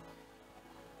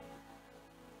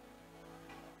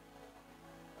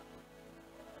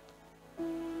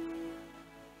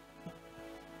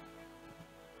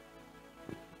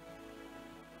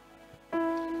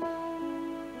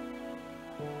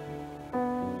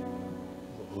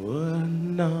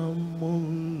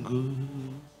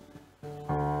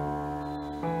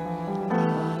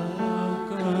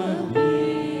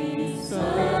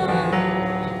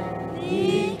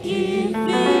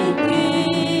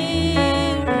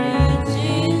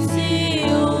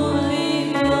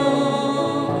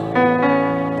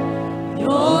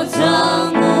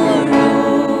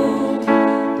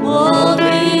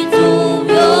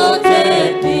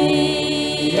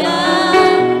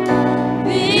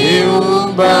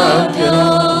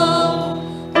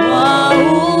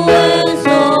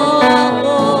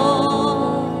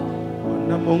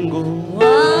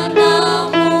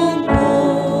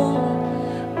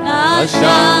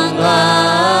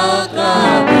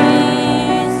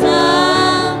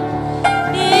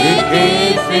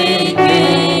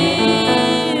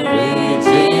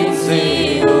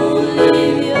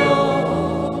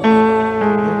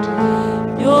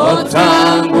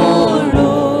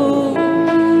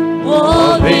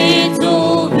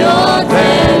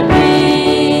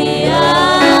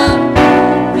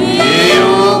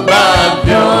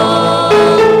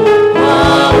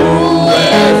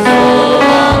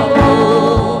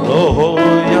 Oh,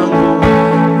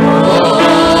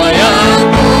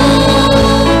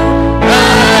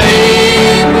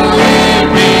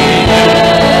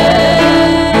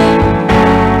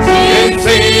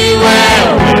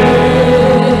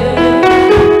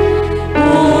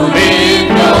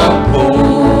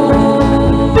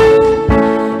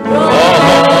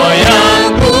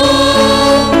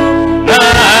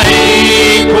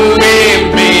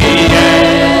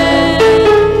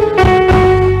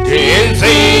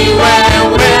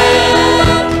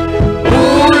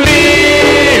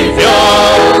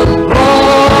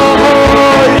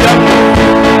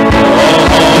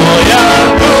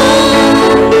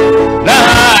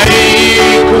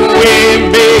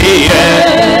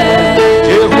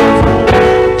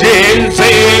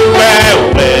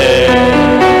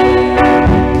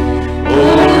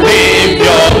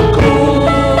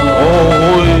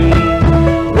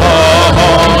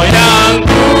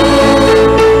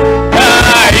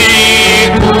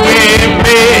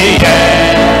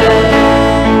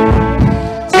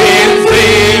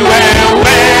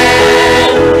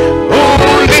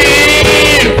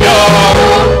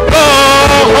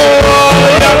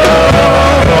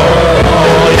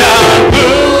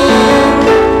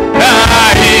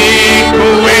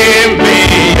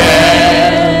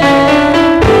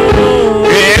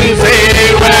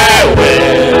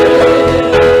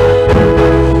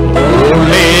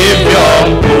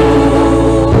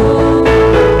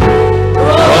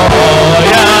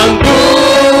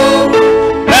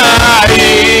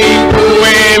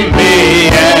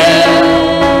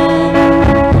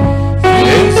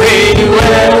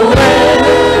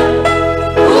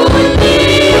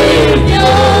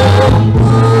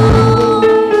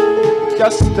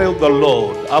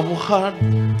 I've heard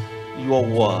your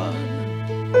word.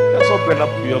 Just open up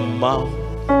your mouth.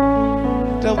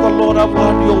 Tell the Lord, I've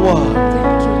heard your word.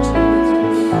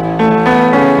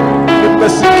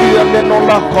 Nimesikia neno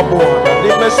lako Bwana.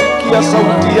 Nimesikia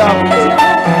sauti yako.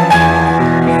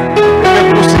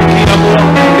 Nimekusikia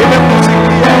Bwana.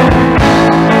 Nimekusikia.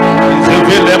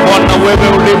 Vile Bwana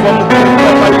wewe ulivyo mkuu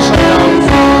kwa maisha yangu.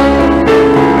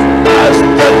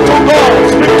 Speak to God.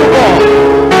 Speak to God.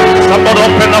 Somebody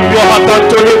open up your heart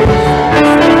unto Him.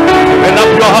 Open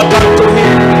up your heart unto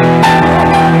Him.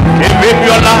 Give Him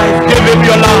your life. Give Him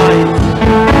your life.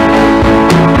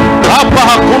 Hapa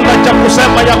hakuna cha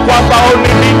kusema ya kwamba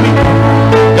ni mimi.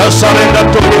 Just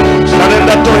surrender to Him.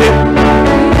 Surrender to Him.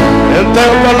 And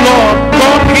tell the Lord,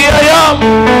 God, here I am.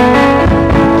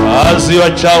 As your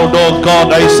child, oh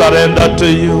God, I surrender to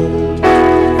you.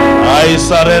 I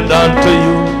surrender unto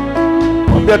you.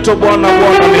 Mwambie tu Bwana,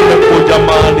 Bwana, nimekuja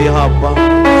mahali hapa.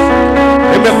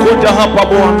 Nimekuja hapa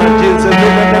Bwana, jinsi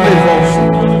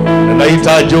nilivyo.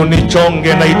 Nahitaji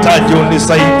unichonge, nahitaji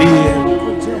unisaidie.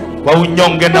 Kwa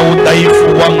unyonge na udhaifu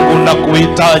wangu na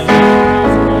kuhitaji.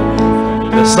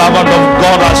 The servant of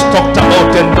God has talked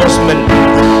about endorsement.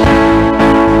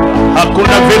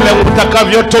 Hakuna vile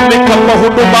utakavyotumika kwa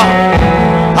huduma.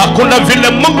 Hakuna vile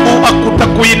Mungu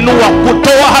akutakuinua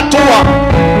kutoa hatua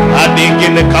hadi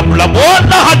ingine kabla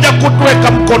Bwana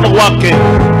hajakuweka mkono wake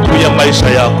juu ya maisha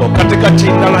yako. Katika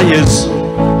jina la Yesu.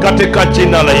 Katika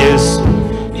jina la Yesu.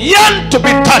 Yearn to be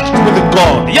touched with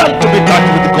God. Yearn to be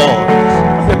touched with God.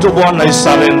 To Bwana, I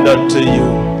surrender to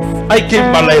you. I give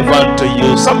my life unto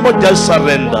you. Somebody just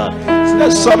surrender.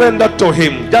 Just surrender to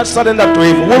Him. Just surrender to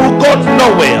Him. We will go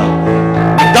nowhere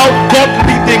without God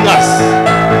leading us.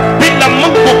 Bila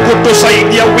Mungu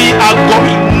kutusaidia, we are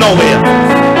going nowhere.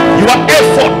 Your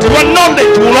effort, your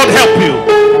knowledge will not help you.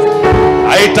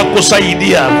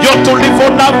 Haitakusaidia. Vyote ulivyo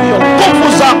navyo,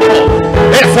 nguvu zako,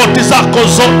 effort zako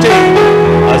zote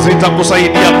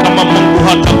hazitakusaidia kama Mungu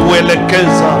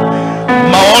hatakuelekeza.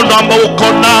 Maono ambayo uko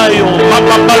nayo,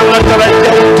 mambo ambayo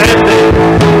unatarajia utende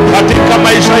katika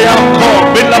maisha yako,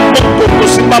 bila Mungu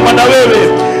kusimama na wewe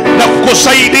na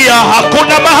kukusaidia,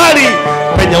 hakuna mahali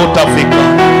penye utafika.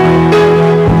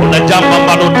 Kuna jambo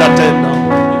ambalo utatenda,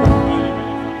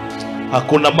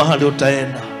 hakuna mahali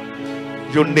utaenda.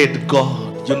 You need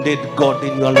God. You need God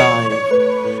in your life.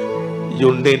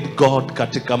 You need God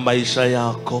katika maisha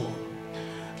yako.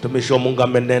 Tumeshi wa Mungu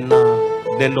amenena.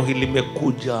 Neno hili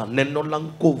limekuja, neno la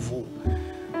nguvu,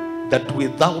 that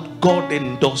without God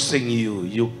endorsing you,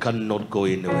 you cannot go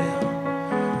anywhere.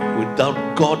 Without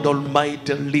God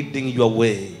Almighty leading your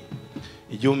way,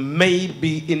 you may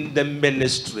be in the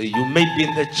ministry, you may be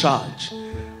in the church,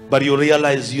 but you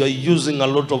realize you are using a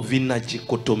lot of energy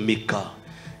kutumika,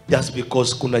 just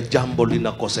because kuna jambo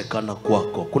linakosekana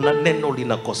kwako, kuna neno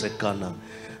linakosekana.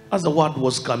 As the word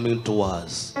was coming to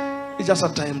us, it's just a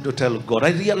time to tell God,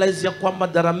 I realize ya kwamba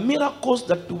there are miracles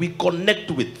that we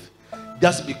connect with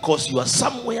just because you are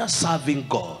somewhere serving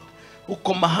God.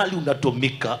 Uko mahali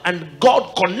unatumika, and God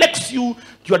connects you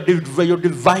to your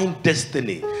divine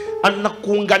destiny.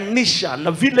 Anakuunganisha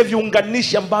na vile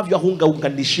viunganishi ambavyo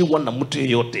hungaunganishiwa na mtu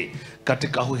yeyote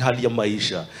katika hali ya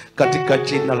maisha, katika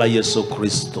jina la Yesu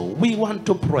Kristo. We want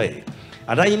to pray,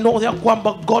 and I know ya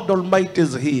kwamba God Almighty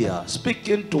is here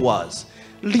speaking to us,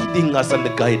 leading us and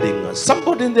guiding us.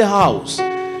 Somebody in the house,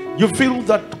 you feel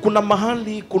that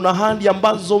kuna hali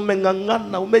ambazo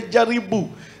umeng'ang'ana, umejaribu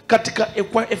katika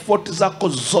effort zako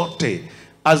zote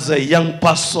as a young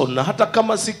person, hata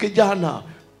kama si kijana,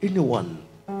 anyone,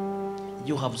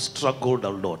 you have struggled a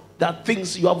lot. There are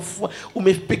things you have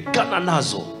umepigana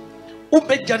nazo,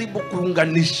 umejaribu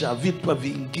kuunganisha vitu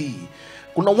vingi.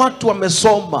 Kuna watu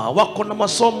wamesoma, wako na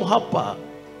masomo hapa,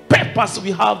 papers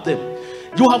we have them.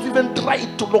 You have even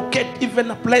tried to locate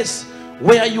even a place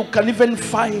where you can even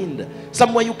find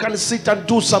somewhere you can sit and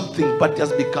do something, but it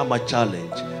has become a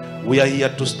challenge. We are here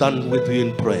to stand with you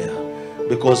in prayer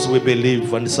because we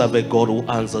believe and serve a God who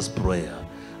answers prayer.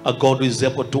 A God who is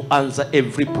able to answer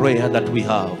every prayer that we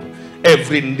have,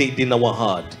 every need in our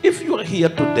heart. If you are here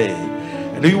today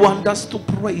and you want us to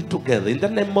pray together in the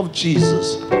name of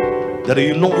Jesus, that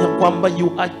you know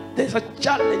there's a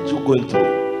challenge you're going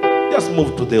through, just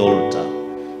move to the altar.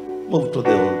 Move to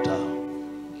the altar.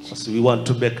 As we want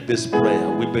to make this prayer,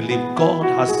 we believe God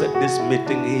has set this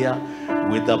meeting here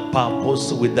with a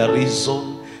purpose, with a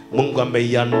reason. Mungu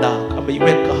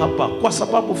ameiweka hapa kwa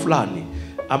sababu fulani,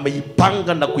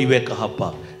 ameipanga na kuiweka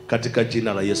hapa katika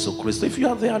jina la Yesu Kristo. If you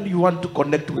are there and you want to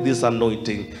connect with this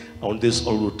anointing on this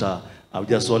altar, I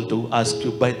just want to ask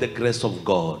you, by the grace of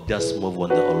God, just move on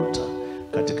the altar.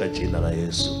 Katika jina la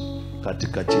Yesu,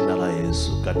 katika jina la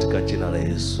Yesu, katika jina la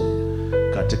Yesu,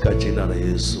 katika jina la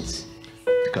Yesu.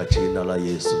 Katika jina la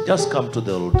Yesu. Just come to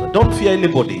the altar. Don't fear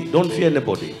anybody. Don't fear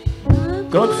anybody.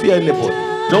 Don't fear anybody.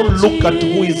 Don't look at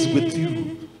who is with you.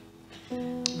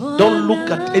 Don't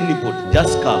look at anybody.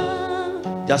 Just come.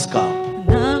 Just come.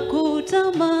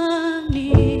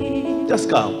 Just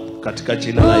come. Katika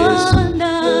jina la Yesu.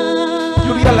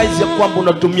 You realize ya kwamba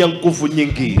unatumia nguvu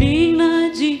nyingi.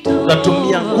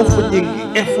 Unatumia nguvu nyingi,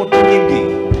 effort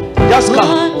nyingi. Just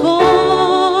come.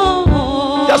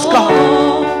 Just come.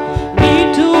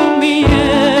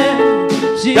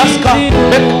 Just come.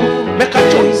 Make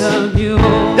a choice.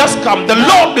 Just come. The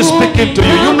Lord is speaking to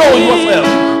you. You know yourself.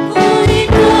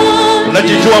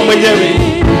 Unajijua mwenyewe.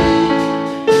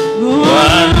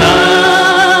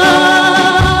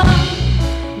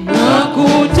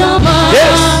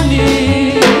 Yes.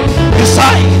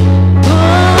 Decide.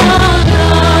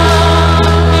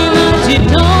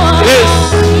 Yes.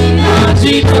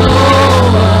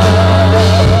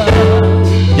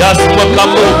 Just make a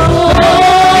move.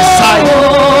 Decide.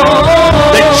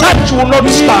 The church will not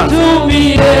stand.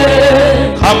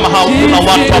 Kama hakuna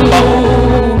watu ambao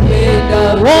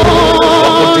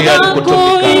wako tayari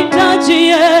kutumika.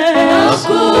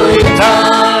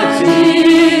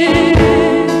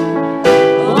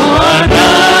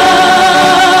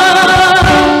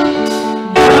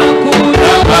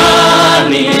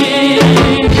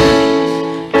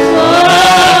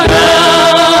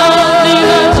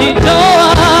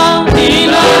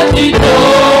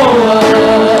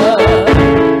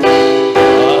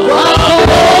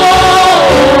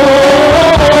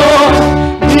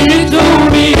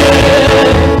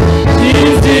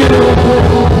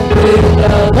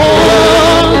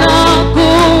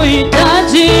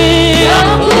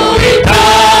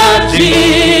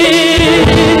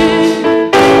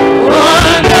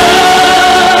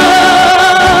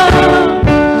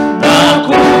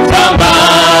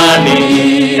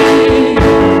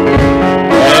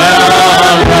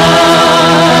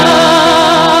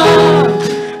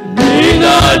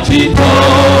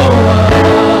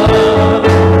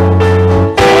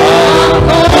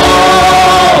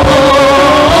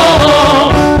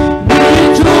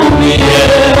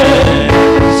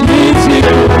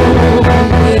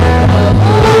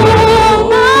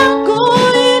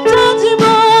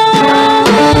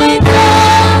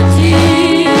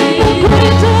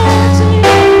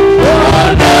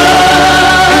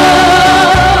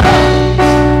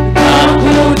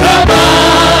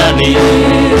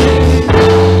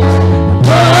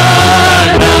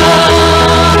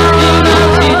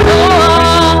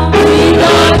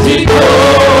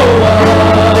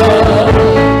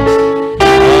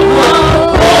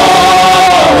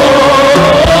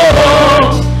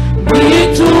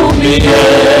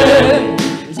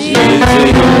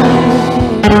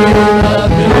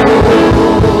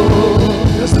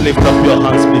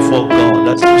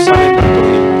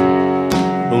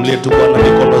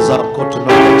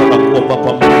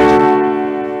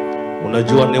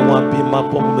 Unajua ni wapi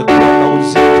mapo mmekuwa na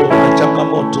uzito na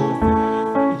changamoto.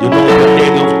 You know the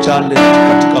area of challenge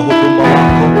katika huduma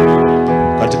wako.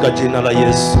 Katika jina la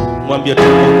Yesu. Mwambie tu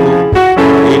Mungu,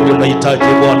 hii ndio nahitaji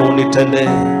Bwana unitendee.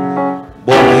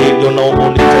 Bwana hii ndio naomba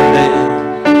unitendee.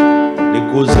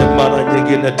 Niguze mara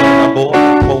nyingine tena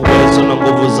Bwana kwa uwezo na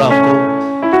nguvu zako.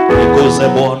 Niguze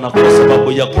Bwana kwa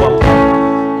sababu ya kwamba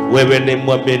wewe ni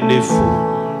mwaminifu.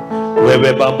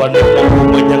 Wewe Baba ni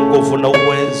Mungu mwenye nguvu na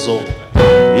uwezo.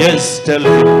 Yes, tell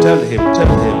him, tell him, tell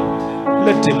him.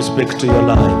 Let him speak to your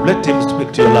life. Let him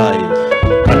speak to your life.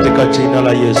 Katika jina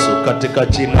la Yesu, katika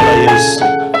jina la Yesu.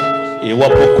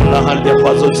 Iwapo kuna hali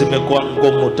ambazo zimekuwa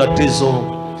ngumu, tatizo,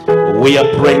 we are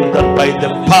praying that by the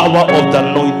power of the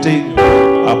anointing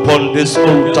upon this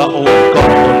altar, oh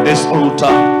God, on this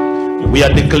altar, we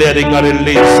are declaring a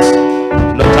release.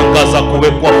 Natangaza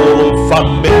kuwekwa huru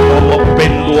mfalme wa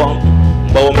wapendwa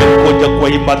ambao umekuja kwa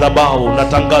hii madhabahu.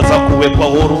 Natangaza kuwekwa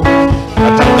huru.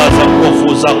 Natangaza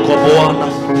nguvu zako Bwana,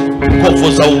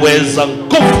 nguvu za uweza,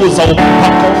 nguvu za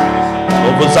upako,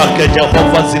 nguvu zake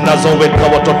Jehova zinazoweka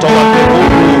watoto wake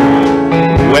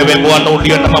huru. Wewe Bwana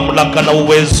uliye na mamlaka na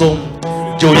uwezo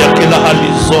juu ya kila hali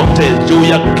zote, juu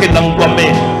ya kila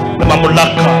ngome na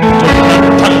mamlaka,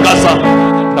 tunatangaza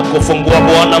na kufungua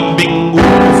Bwana mbingu,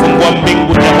 kufungua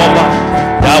mbingu Jehova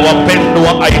ya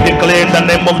wapendwa. I declare in the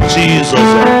name of Jesus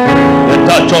the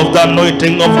touch of the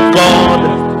anointing of God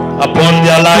upon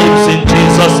their lives in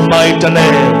Jesus' mighty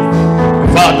name.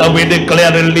 Father, we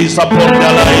declare release upon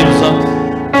their lives,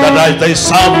 that as they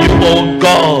serve you, oh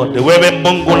God, wewe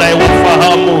Mungu na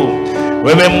ufahamu,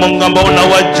 wewe Mungu ambao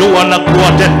unawajua na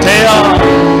kuwatetea,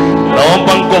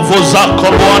 naomba nguvu zako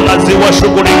Bwana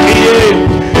ziwashughulikie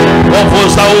nguvu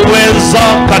za uwezo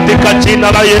katika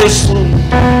jina la Yesu.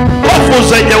 Nguvu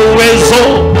zenye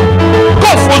uwezo,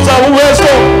 nguvu za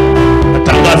uwezo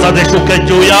natangaza zishuke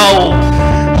juu yao.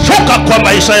 Shuka kwa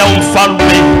maisha ya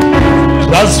mfalme.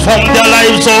 Transform their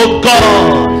lives, oh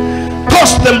God.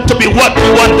 Cause them to be what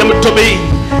you want them to be.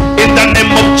 In the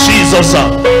name of Jesus.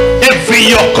 Every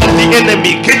yoke of the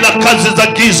enemy, kila kazi za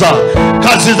giza,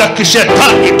 kazi za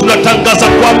kishetani, tunatangaza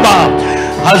kwamba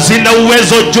hazina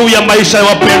uwezo juu ya maisha ya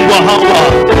wapendwa hawa.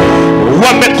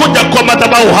 Wamekuja kwa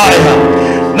madhabahu haya,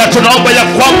 na tunaomba ya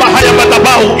kwamba haya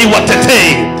madhabahu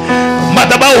iwatetee.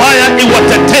 Madhabahu haya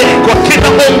iwatetee kwa kila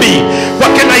ombi, kwa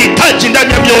kila hitaji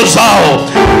ndani ya mioyo zao.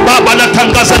 Baba,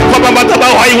 natangaza kwamba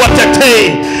madhabahu haya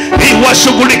iwatetee,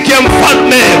 iwashughulikie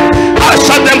mfalme.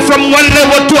 Usher them from one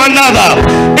level to another.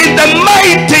 In the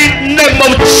mighty name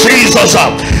of Jesus,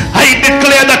 I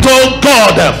declare that, oh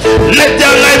God, let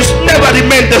their lives never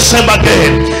remain the same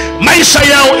again. Maisha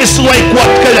yao isiwahi kuwa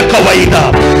ya kawaida.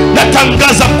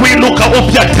 Natangaza kuinuka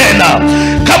upya tena.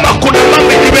 Kama kuna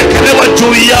mambo imewekelewa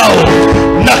juu yao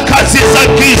na kazi za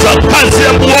giza, kazi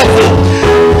ya mwovu,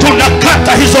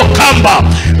 tunakata hizo kamba,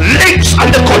 links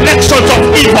and the connections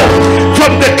of evil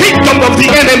from the kingdom of the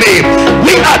enemy.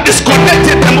 We are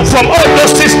disconnecting them from all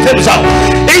those systems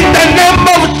in the name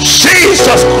of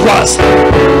Jesus Christ.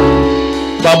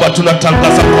 Baba,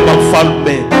 tunatangaza kama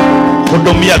mfalme,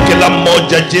 hudumia kila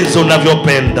mmoja jinsi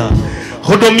unavyopenda.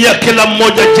 Hudumia kila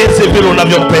mmoja jinsi vile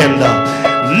unavyopenda.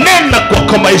 Nena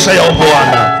kwa maisha yao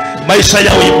Bwana, maisha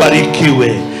yao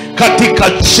ibarikiwe katika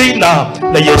jina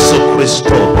la Yesu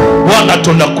Kristo. Bwana,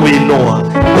 tunakuinua,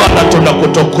 Bwana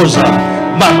tunakutukuza,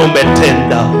 maana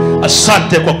umetenda.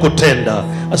 Asante kwa kutenda,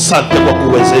 asante kwa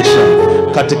kuwezesha.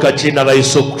 Katika jina la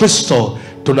Yesu Kristo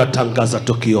tunatangaza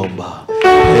tukiomba.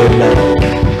 Amen.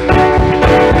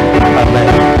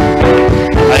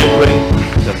 Amen.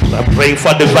 I pray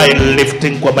for divine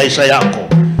lifting kwa maisha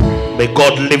yako. May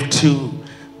God lift you.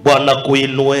 Bwana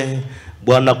kuinue,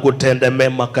 Bwana kutende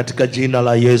mema katika jina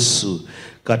la Yesu.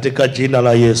 Katika jina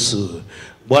la Yesu.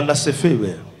 Bwana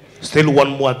sifiwe. Still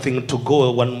one more thing to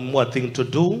go, one more thing to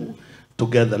do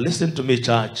together. Listen to me,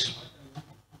 church.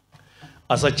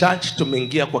 As a church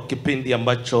tumeingia kwa kipindi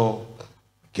ambacho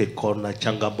kiko na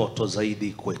changamoto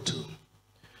zaidi kwetu.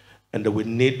 And we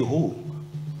need who?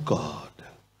 God.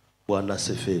 Bwana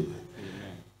sifiwe.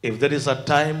 If there is a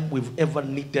time we've ever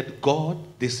needed God,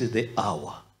 this is the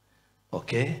hour.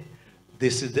 Okay?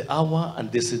 This is the hour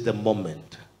and this is the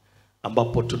moment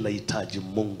ambapo tunahitaji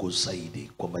Mungu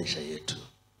zaidi kwa maisha yetu.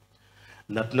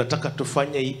 Na tunataka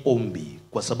tufanye hii ombi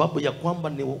kwa sababu ya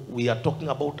kwamba we are talking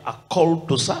about a call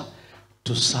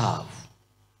to serve.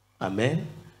 Amen.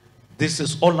 This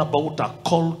is all about a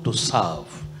call to serve.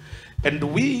 And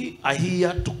we are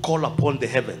here to call upon the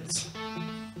heavens.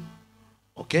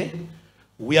 Okay?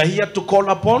 We are here to call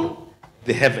upon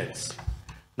the heavens.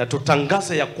 Na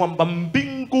tutangaza ya kwamba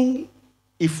mbingu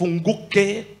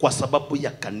ifunguke kwa sababu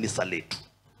ya kanisa letu.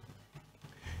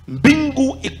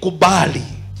 Mbingu ikubali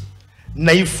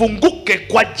na ifunguke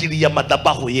kwa ajili ya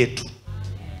madhabahu yetu.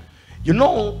 You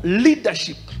know,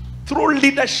 leadership, through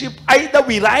leadership either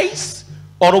we rise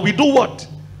or we do what?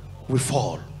 We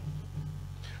fall.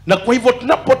 Na kwa hivyo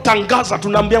tunapotangaza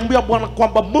tunaambia Bwana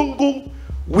kwamba Mungu,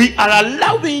 we are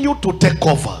allowing you to take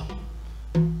over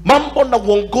mambo na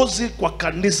uongozi kwa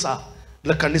kanisa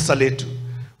la kanisa letu.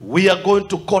 We are going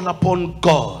to call upon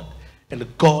God, and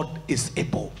God is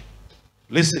able.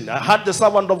 Listen, I heard the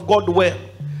servant of God well,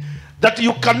 that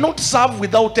you cannot serve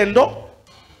without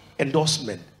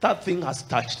endorsement. That thing has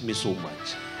touched me so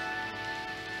much.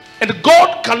 And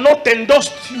God cannot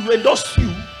endorse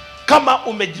you kama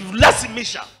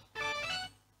umejilazimisha.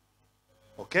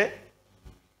 Okay?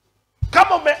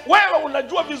 Kama wewe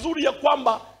unajua vizuri ya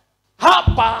kwamba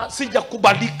hapa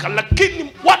sijakubalika,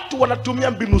 lakini watu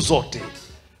wanatumia mbinu zote.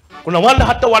 Kuna wale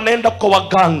hata wanaenda kwa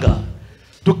waganga.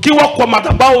 Tukiwa kwa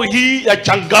madhabahu hii ya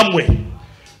Changamwe,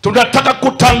 tunataka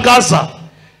kutangaza,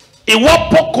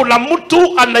 iwapo kuna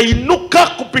mtu anainuka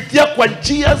kupitia kwa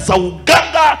njia za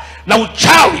uganga na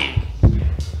uchawi,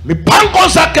 mipango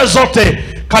zake zote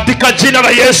katika jina la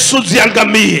Yesu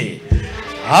ziangamie.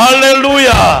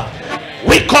 Hallelujah.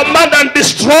 We command and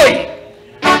destroy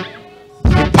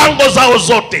mipango zao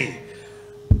zote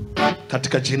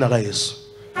katika jina la Yesu.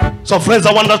 So friends,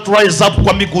 I want us to rise up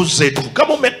kwa miguu zetu.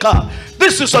 Kama umekaa,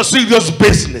 this is a serious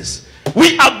business.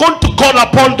 We are going to call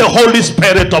upon the Holy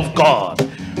Spirit of God.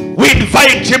 We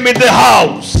invite him in the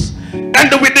house,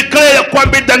 and we declare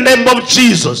in the name of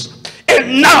Jesus,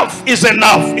 enough is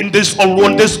enough on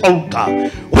this altar.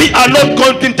 We are not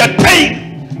going to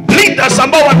entertain leaders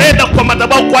ambao wanaenda kwa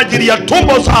madhabahu kwa ajili ya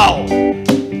tumbo zao.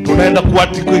 tunaenda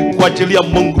kuachilia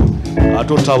Mungu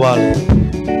atutawale.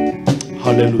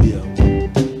 Haleluya,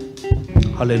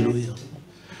 haleluya.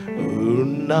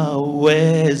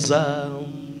 Unaweza,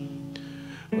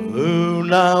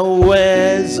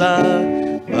 unaweza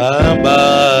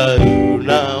Baba,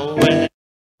 unaweza,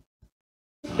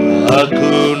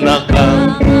 hakuna kama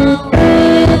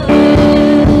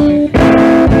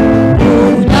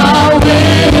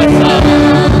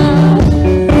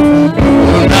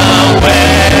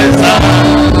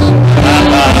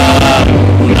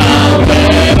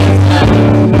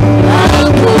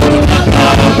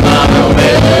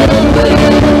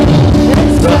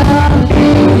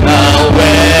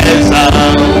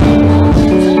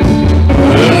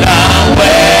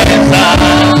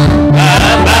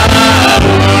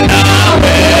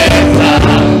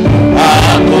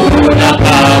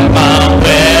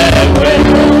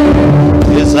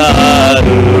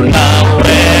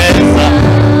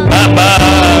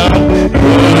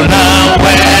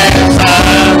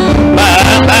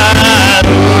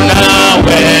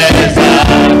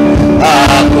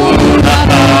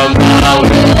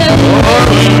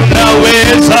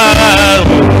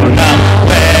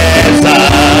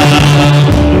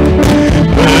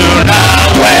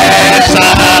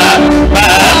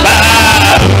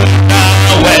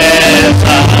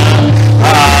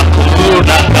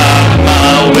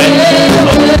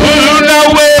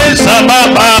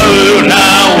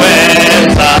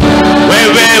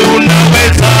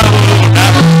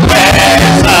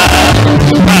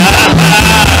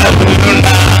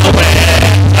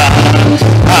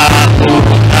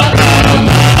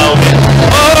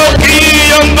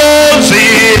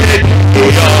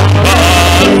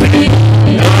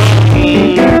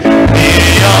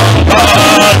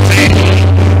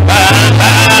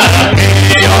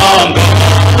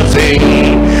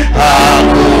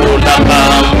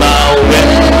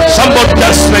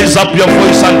up your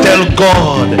voice and tell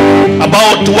God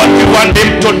about what you want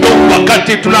him to do.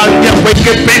 Wakati tunaangia kwa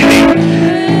kipindi,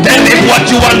 tell him what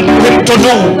you want him to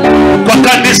do kwa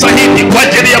kanisa hili kwa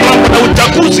ajili ya mambo na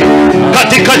uchaguzi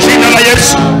katika jina la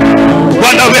Yesu.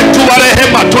 Bwana wetu wa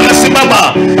rehema, tunasimama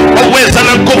kwa uwezo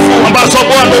na nguvu ambazo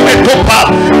Bwana umetupa,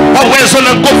 kwa uwezo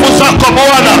na nguvu zako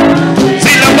Bwana,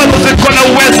 zile ambazo ziko na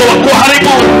uwezo wa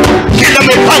kuharibu kila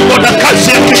mipango na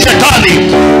kazi ya kishetani.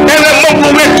 Ewe Mungu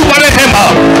wetu wa rehema,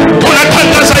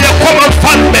 tunatangaza ya kwamba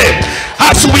Mfalme,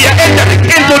 as we are entering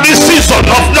into this season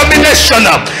of nomination,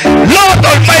 Lord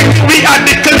Almighty, we are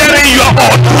declaring your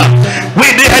order. We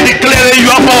are declaring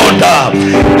your order,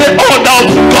 the order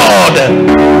of God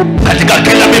katika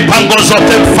kila mipango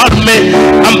zote Mfalme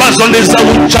ambazo ni za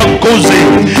uchaguzi.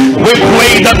 We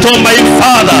pray that, oh my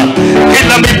Father,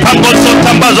 kila mipango zote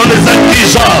ambazo ni za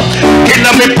giza,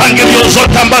 kila mipangilio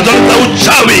zote ambazo ni za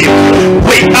uchawi,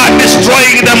 we are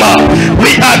destroying them.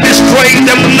 We are destroying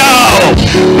them now.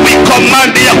 We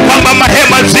command ya kwamba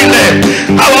mahema zile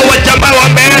hawa wajamaa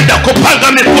wameenda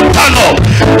kupanga mikutano,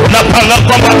 tunapanga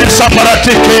kwamba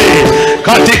disambaratike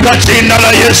katika jina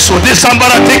la Yesu.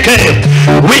 Disambaratike.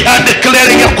 We are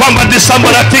declaring ya kwamba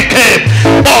disambaratike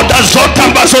order zote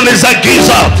ambazo ni za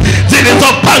giza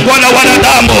zilizopangwa na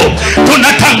wanadamu,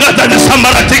 tunatangaza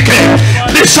disambaratike.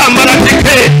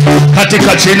 Disambaratike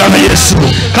katika jina la Yesu,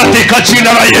 katika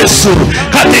jina la Yesu,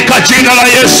 katika jina la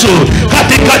Yesu,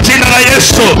 katika jina la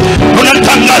Yesu.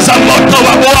 Tunatangaza moto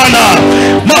wa Bwana,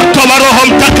 moto wa Roho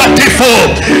Mtakatifu,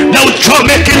 na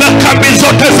uchome kila kambi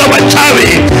zote za wachawi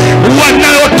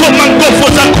wanaotuma nguvu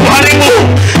za kuharibu,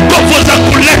 nguvu za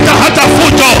kuleta hata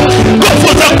fujo, nguvu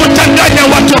za kuchanganya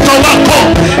watoto wako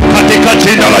katika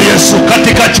jina la Yesu,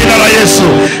 katika jina la Yesu,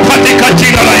 katika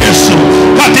jina la Yesu,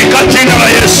 katika jina la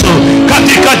Yesu,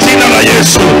 katika jina la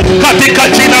Yesu, katika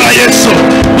jina la Yesu.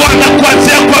 Bwana,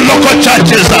 kuanzia kwa local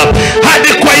churches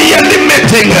hadi kwa yearly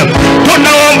meeting,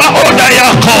 tunaomba order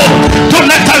yako,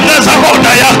 tunatangaza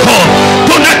order yako,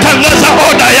 tunatangaza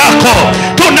order yako,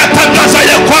 tunatangaza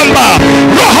ya kwamba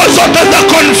roho zote za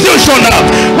confusion,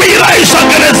 we rise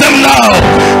against them now.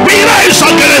 We rise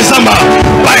against them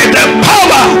by the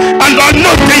power and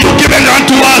anointing you given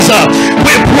unto us.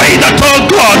 We pray that, oh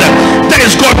God, there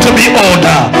is going to be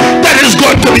order. There is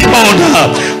going to be order.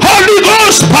 Holy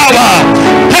Ghost power,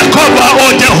 take over,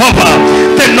 oh Jehovah,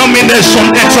 the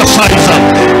nomination exercise.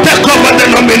 Take over the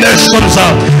nominations.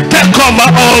 Take over,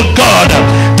 oh God.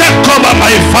 Take over,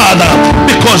 my Father,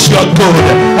 because you are good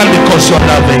and because you are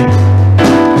loving.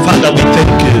 Father, we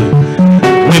thank you.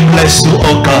 We bless you,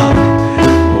 oh God.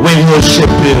 We worship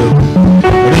you.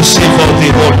 Receive all the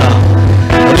honor.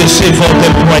 Receive all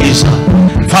the praise.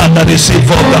 Father, receive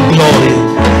all the glory.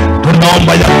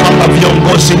 Tunaomba ya kwamba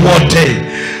viongozi wote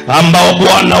ambao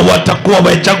Bwana watakuwa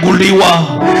wamechaguliwa.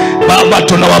 Baba,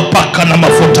 tunawapaka na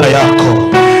mafuta yako,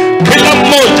 kila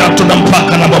mmoja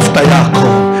tunampaka na mafuta yako.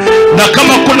 Na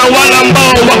kama kuna wale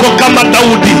ambao wako kama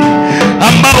Daudi,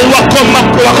 ambao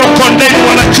wako kondeni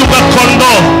wanachunga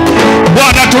kondoo,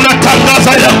 Bwana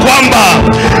tunatangaza ya kwamba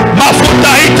mafuta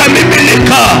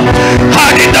haitamiminika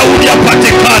hadi Daudi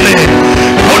apatikane.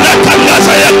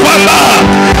 Tunatangaza ya kwamba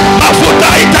mafuta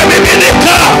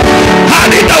haitamiminika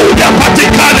hadi Daudi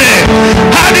apatikane.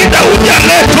 Hadi Daudi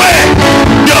aletwe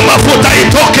ndio mafuta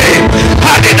itoke.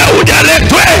 Hadi Daudi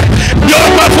aletwe ndio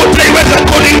mafuta iweze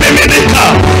kumiminika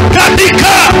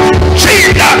katika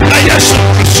jina la Yesu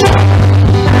Kristo.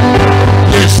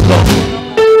 Yes, Lord.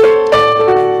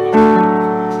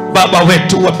 Baba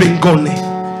wetu wa mbinguni,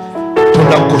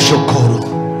 tunakushukuru,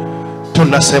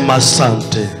 tunasema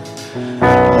asante.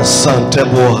 Asante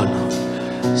Bwana,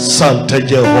 asante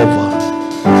Jehova,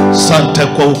 asante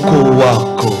kwa ukuu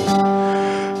wako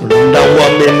na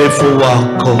uaminifu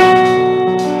wako.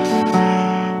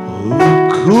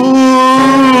 Ukuu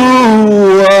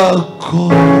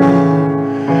wako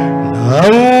na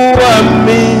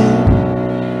uaminifu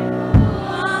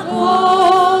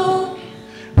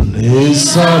ni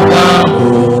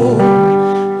sababu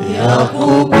ya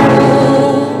kukuabudu.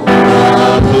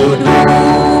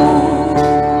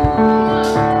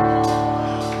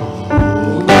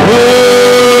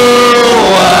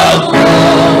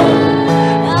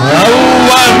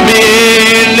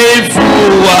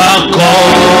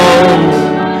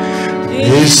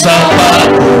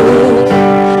 Sababu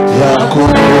ya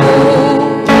kukuabudu.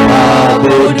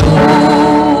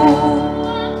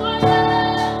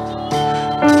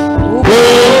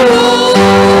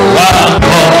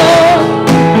 Wako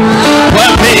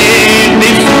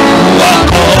uaminifu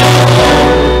wako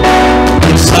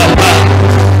ni sababu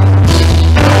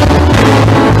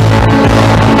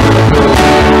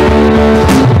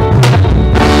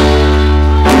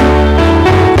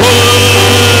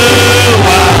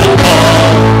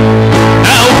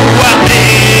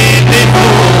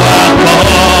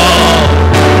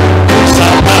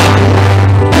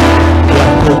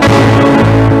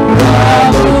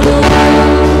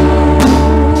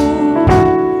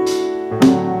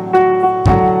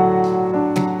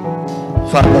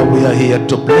Father, we are here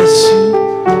to bless you,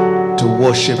 to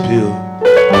worship you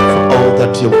for all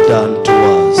that you've done to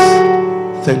us.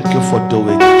 Thank you for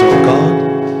doing it, oh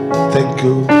God. Thank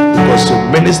you because you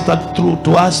ministered through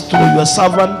to us through your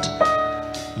servant,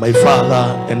 my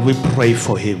Father, and we pray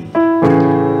for him.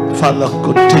 Father,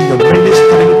 continue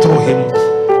ministering through him,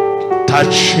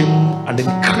 touch him and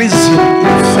increase him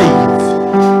in faith,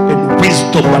 in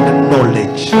wisdom and in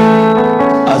knowledge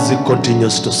as he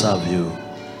continues to serve you.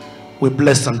 We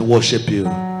bless and worship you.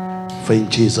 For in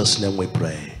Jesus' name we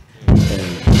pray.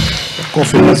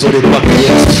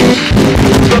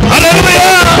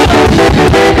 Hallelujah!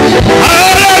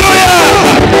 Hallelujah!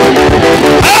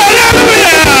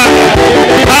 Hallelujah!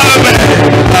 Amen.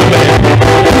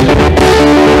 Amen.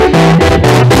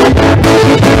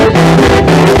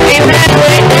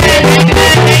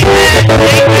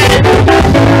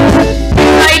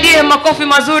 Makofi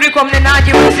mazuri kwa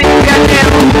mnenaji wa siku ya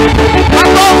leo.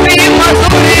 Makofi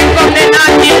mazuri kwa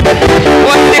mnenaji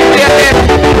wa siku ya leo.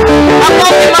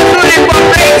 Makofi mazuri kwa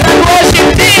praise and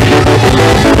worship team.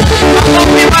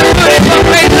 Makofi mazuri kwa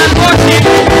praise and worship.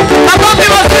 Makofi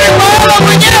mazuri kwa wewe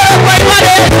mwenyewe kwa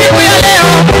ibada ya siku ya leo.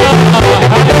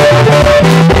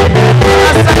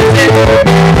 Asante.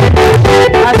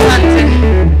 Asante.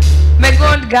 May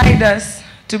God guide us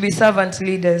to be servant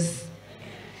leaders.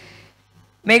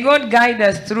 May God guide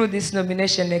us through this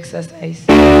nomination exercise.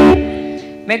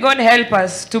 May God help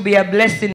us to be a blessing.